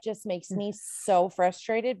crap just makes me so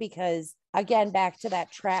frustrated because, again, back to that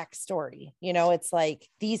track story, it's like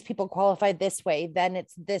these people qualified this way, then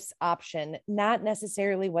it's this option, not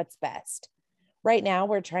necessarily what's best. Right now,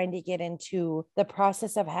 we're trying to get into the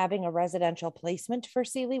process of having a residential placement for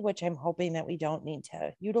Sealy, which I'm hoping that we don't need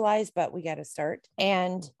to utilize, but we got to start.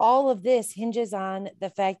 And all of this hinges on the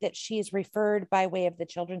fact that she is referred by way of the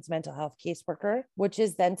children's mental health caseworker, which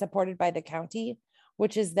is then supported by the county,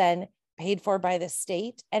 which is then paid for by the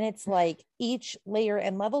state. And it's like each layer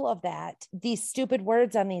and level of that, these stupid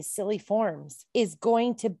words on these silly forms is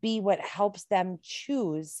going to be what helps them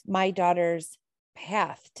choose my daughter's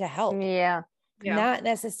path to help. Yeah. Not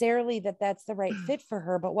necessarily that that's the right fit for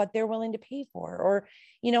her, but what they're willing to pay for, or,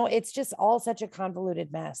 it's just all such a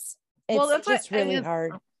convoluted mess. It's that's just really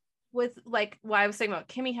hard. With like why I was saying about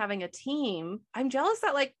Kimmy having a team, I'm jealous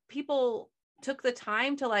that like people took the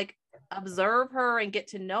time to like observe her and get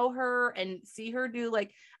to know her and see her do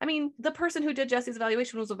the person who did Jesse's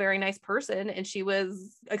evaluation was a very nice person and she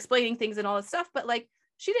was explaining things and all this stuff, but like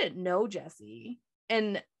she didn't know Jesse.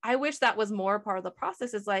 And I wish that was more part of the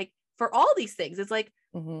process, is like, for all these things, it's like,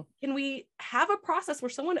 can we have a process where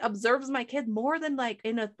someone observes my kid more than like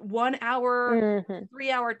in a 1 hour, 3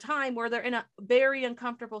 hour time where they're in a very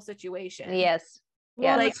uncomfortable situation? Yes.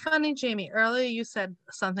 Well, Yeah. it's funny, Jamie. Earlier you said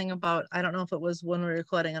something about, I don't know if it was when we were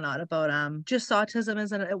recording or not, about just autism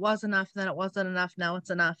isn't, it was enough, then it wasn't enough, now it's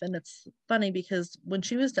enough. And it's funny because when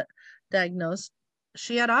she was diagnosed,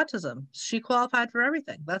 she had autism. She qualified for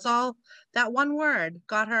everything. That's all. That one word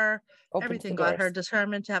got her everything. Got her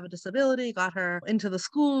determined to have a disability, got her into the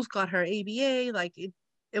schools, got her ABA. Like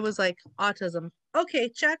it was like autism. Okay,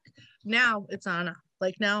 check. Now it's on.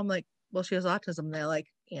 Like now I'm like, well, she has autism. They're like,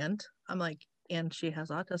 and I'm like, and she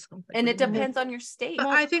has autism. Like, and it depends on your state. But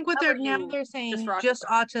I think what they're saying just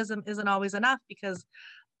autism isn't always enough, because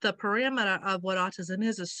the parameter of what autism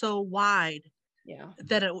is so wide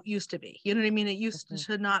than it used to be. You know what I mean? It used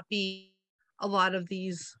to not be a lot of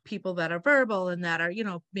these people that are verbal and that are,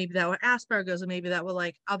 maybe that were Asperger's, and maybe that were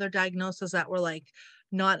like other diagnoses that were like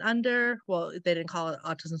not under, well, they didn't call it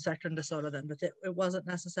autism spectrum disorder then, but it wasn't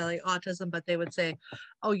necessarily autism, but they would say,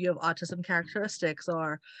 oh, you have autism characteristics,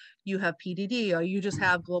 or you have PDD, or you just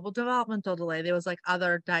have global developmental delay. There was like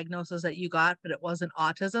other diagnoses that you got, but it wasn't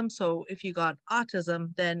autism. So if you got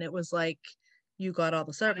autism, then it was like you got all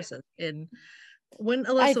the services. And when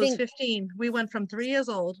Alyssa was 15, we went from 3 years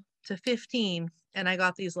old to 15, and I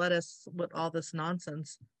got these letters with all this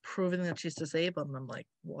nonsense proving that she's disabled, and I'm like,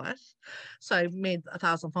 what? So I made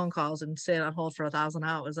 1,000 phone calls and stayed on hold for 1,000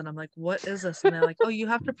 hours, and I'm like, what is this? And they're like, oh, you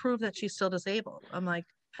have to prove that she's still disabled. I'm like,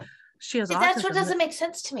 she has autism. That's what doesn't make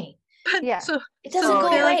sense to me. Yeah. So it doesn't go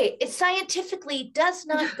away. It scientifically does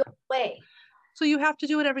not go away. So you have to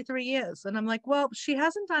do it every 3 years. And I'm like, well, she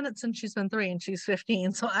hasn't done it since she's been 3 and she's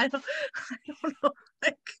 15. So I don't know.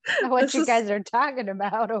 Like, what you guys are talking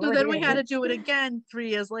about. So then we had to do it again 3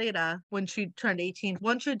 years later when she turned 18.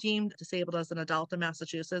 Once you're deemed disabled as an adult in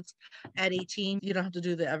Massachusetts at 18, you don't have to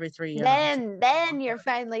do the every 3 years. Then you're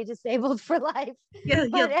finally disabled for life. Yeah,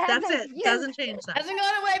 that's it. Doesn't change that. Hasn't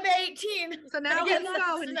gone away by 18. So now let's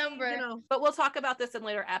go. And, But we'll talk about this in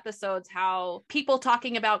later episodes, how people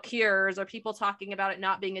talking about cures or people talking about it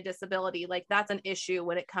not being a disability, like that's an issue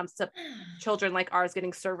when it comes to children like ours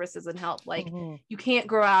getting services and help. Like you can't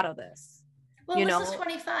grow out of this. Well, this is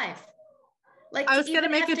 25. Like I was gonna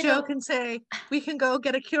make a joke and say we can go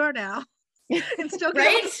get a cure now and still get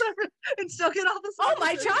all the service, and still get all the service. Oh,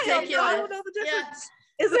 my child! I don't know the difference.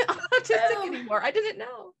 Isn't autistic anymore. I didn't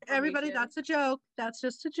know. Everybody, that's a joke. That's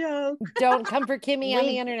just a joke. Don't come for Kimmy on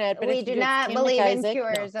the internet. But we do not believe in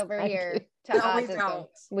cures over here.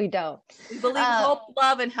 We don't. We believe hope,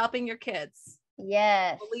 love, and helping your kids.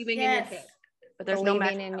 Yes. Believing in your kids. But there's believing no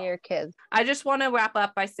magic in your kids. I just want to wrap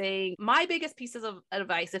up by saying my biggest pieces of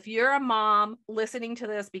advice, if you're a mom listening to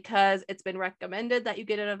this because it's been recommended that you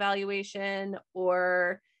get an evaluation,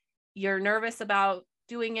 or you're nervous about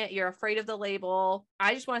doing it, you're afraid of the label,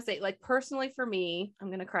 I just want to say, like, personally for me,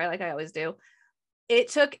 I'm gonna cry like I always do, it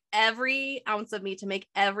took every ounce of me to make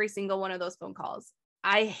every single one of those phone calls.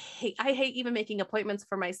 I hate even making appointments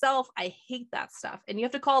for myself. I hate that stuff. And you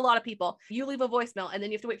have to call a lot of people. You leave a voicemail and then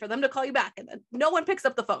you have to wait for them to call you back, and then no one picks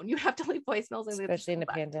up the phone. You have to leave voicemails, especially in a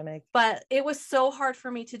pandemic. But it was so hard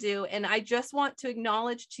for me to do. And I just want to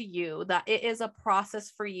acknowledge to you that it is a process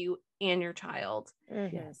for you and your child.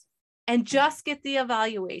 Yes. And just get the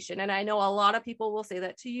evaluation. And I know a lot of people will say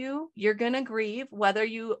that to you. You're going to grieve, whether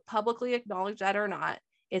you publicly acknowledge that or not.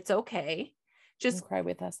 It's okay. Just cry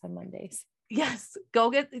with us on Mondays. yes,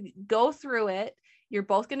 go through it. You're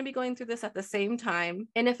both going to be going through this at the same time.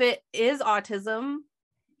 And if it is autism,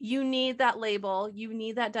 you need that label, you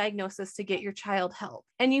need that diagnosis to get your child help.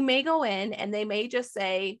 And you may go in and they may just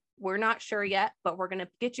say, we're not sure yet, but we're going to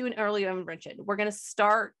get you an early intervention. We're going to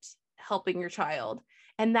start helping your child.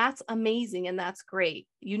 And that's amazing. And that's great.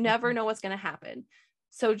 You never know what's going to happen.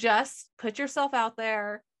 So just put yourself out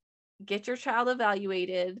there, get your child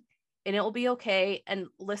evaluated, and it will be okay. And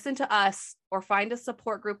listen to us or find a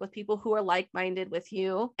support group with people who are like-minded with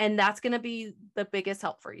you. And that's going to be the biggest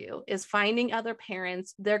help for you, is finding other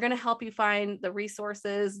parents. They're going to help you find the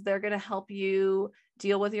resources. They're going to help you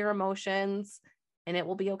deal with your emotions, and it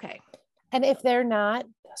will be okay. And if they're not,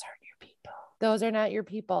 those aren't your people. Those are not your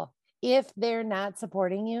people. If they're not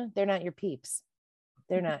supporting you, they're not your peeps.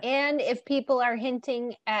 They're not. And if people are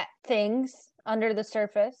hinting at things under the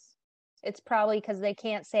surface, it's probably because they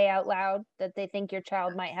can't say out loud that they think your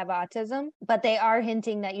child might have autism, but they are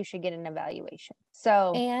hinting that you should get an evaluation.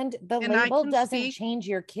 So, and the And label doesn't change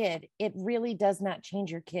your kid. It really does not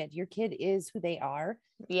change your kid. Your kid is who they are.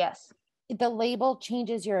 yes. The label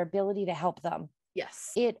changes your ability to help them.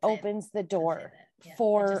 Yes. It Same. opens the I door say that. Yeah, it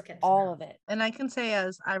for just gets all them of it. And I can say,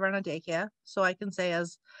 as I run a daycare, so I can say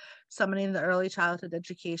as somebody in the early childhood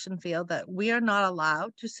education field, that we are not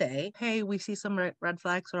allowed to say, hey, we see some red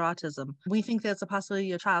flags for autism. We think there's a possibility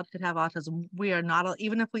your child could have autism. We are not,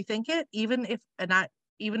 even if we think it, even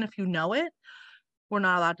if you know it, we're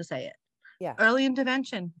not allowed to say it. Yeah. Early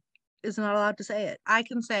intervention is not allowed to say it. I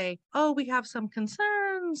can say, oh, we have some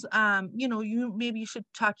concerns. You should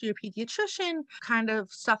talk to your pediatrician, kind of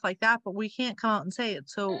stuff like that, but we can't come out and say it.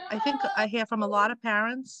 So I think I hear from a lot of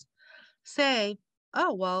parents say,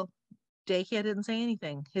 oh, well, daycare didn't say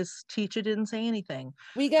anything. His teacher didn't say anything.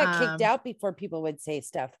 We got kicked out before people would say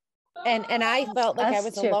stuff. And I felt like I Us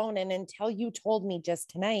was too. alone. And until you told me just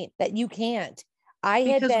tonight that you can't, I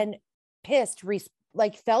had Because- been pissed,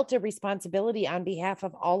 felt a responsibility on behalf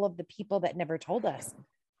of all of the people that never told us.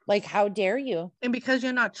 Like, how dare you? And because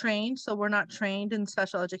you're not trained, so we're not trained in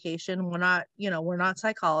special education. We're not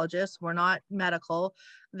psychologists. We're not medical.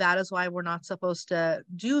 That is why we're not supposed to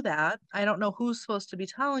do that. I don't know who's supposed to be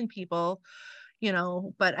telling people, but I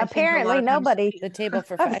think a lot Apparently of times nobody. The table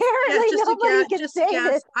for five. Apparently just to nobody guess- can just to say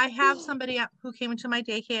guess, this. I have somebody who came into my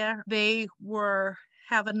daycare. They were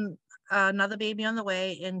having another baby on the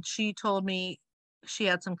way, and she told me she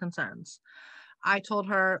had some concerns. I told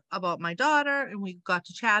her about my daughter, and we got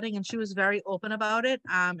to chatting, and she was very open about it.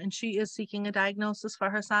 And she is seeking a diagnosis for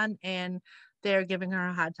her son, and they're giving her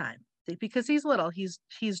a hard time because he's little. He's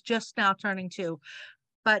just now turning 2,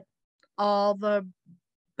 but all the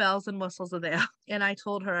bells and whistles are there. And I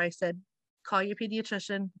told her, I said, call your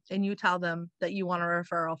pediatrician and you tell them that you want a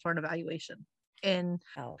referral for an evaluation. And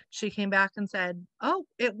she came back and said, oh,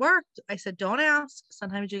 it worked. I said, don't ask.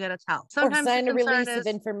 Sometimes you got to tell. Sometimes or sign the a concern release is, of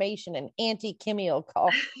information, and Auntie Kimmy will call.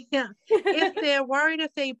 yeah, if they're worried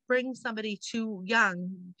if they bring somebody too young,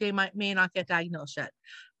 they may not get diagnosed yet.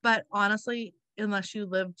 But honestly, unless you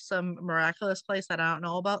live some miraculous place that I don't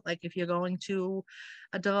know about, like if you're going to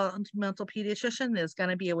a developmental pediatrician, there's going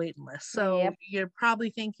to be a waiting list. So Yep. you're probably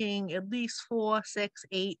thinking at least 4, 6,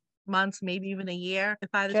 8 months, maybe even a year. If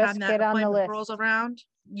by the Just time that get on the appointment list. rolls around,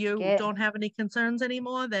 you Get- don't have any concerns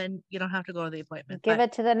anymore, then you don't have to go to the appointment. Give But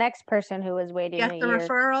it to the next person who was waiting get a the year.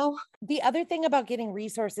 referral. The other thing about getting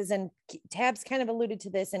resources, and Tabs kind of alluded to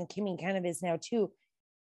this, and Kimmy kind of is now too,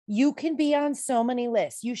 you can be on so many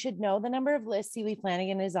lists. You should know the number of lists Seeley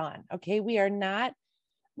Flanagan is on. Okay. We are not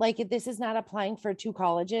like, this is not applying for 2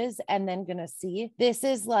 colleges and then gonna see. This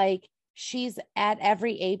is like, she's at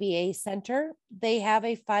every ABA center. They have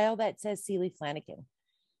a file that says Seeley Flanagan.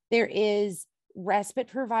 There is respite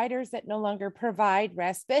providers that no longer provide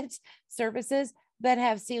respite services that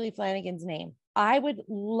have Seeley Flanagan's name. I would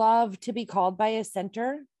love to be called by a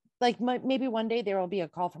center. Like maybe one day there will be a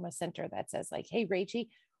call from a center that says like, hey, Rachie,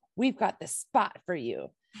 we've got the spot for you.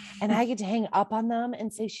 And I get to hang up on them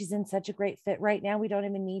and say, she's in such a great fit right now. We don't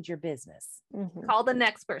even need your business. Mhm. Call the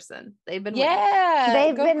next person. They've been waiting. Yeah.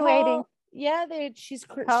 They've go been waiting. call- Yeah. She's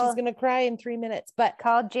Call- going to cry in 3 minutes, but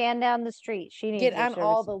Call Jan down the street. She needs get your on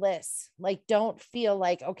all the services. lists. Like, don't feel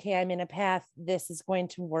like, okay, I'm in a path. This is going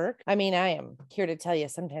to work. I mean, I am here to tell you,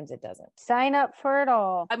 sometimes it doesn't. Sign up for it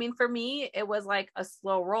all. I mean, for me, it was like a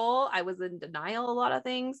slow roll. I was in denial a lot of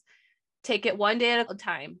things. Take it one day at a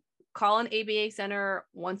time. Call an ABA center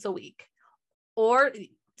once a week. Or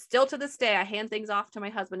still to this day, I hand things off to my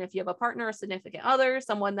husband. If you have a partner, a significant other,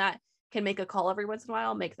 someone that can make a call every once in a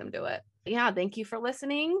while, make them do it. Yeah, thank you for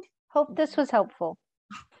listening. Hope this was helpful.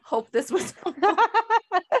 Hope this was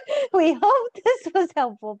We hope this was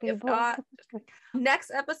helpful, If people. not,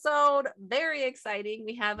 next episode, very exciting.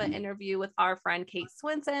 We have an interview with our friend Kate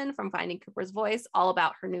Swinson from Finding Cooper's Voice, all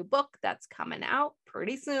about her new book that's coming out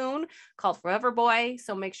pretty soon called Forever Boy.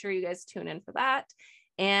 So make sure you guys tune in for that.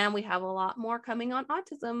 And we have a lot more coming on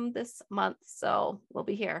autism this month. So we'll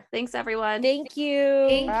be here. Thanks, everyone. Thank you.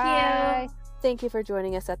 Thank Bye. you. Thank you for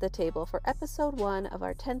joining us at the table for episode 1 of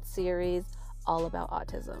our 10th series, all about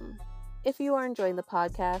autism. If you are enjoying the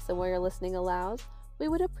podcast and where you're listening allows, we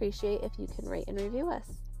would appreciate if you can rate and review us.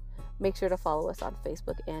 Make sure to follow us on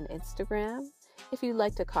Facebook and Instagram. If you'd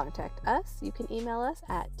like to contact us, you can email us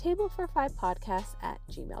at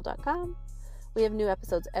table45podcasts@gmail.com. We have new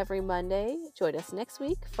episodes every Monday. Join us next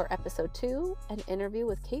week for episode 2, an interview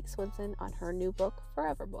with Kate Swinson on her new book,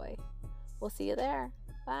 Forever Boy. We'll see you there.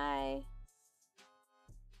 Bye.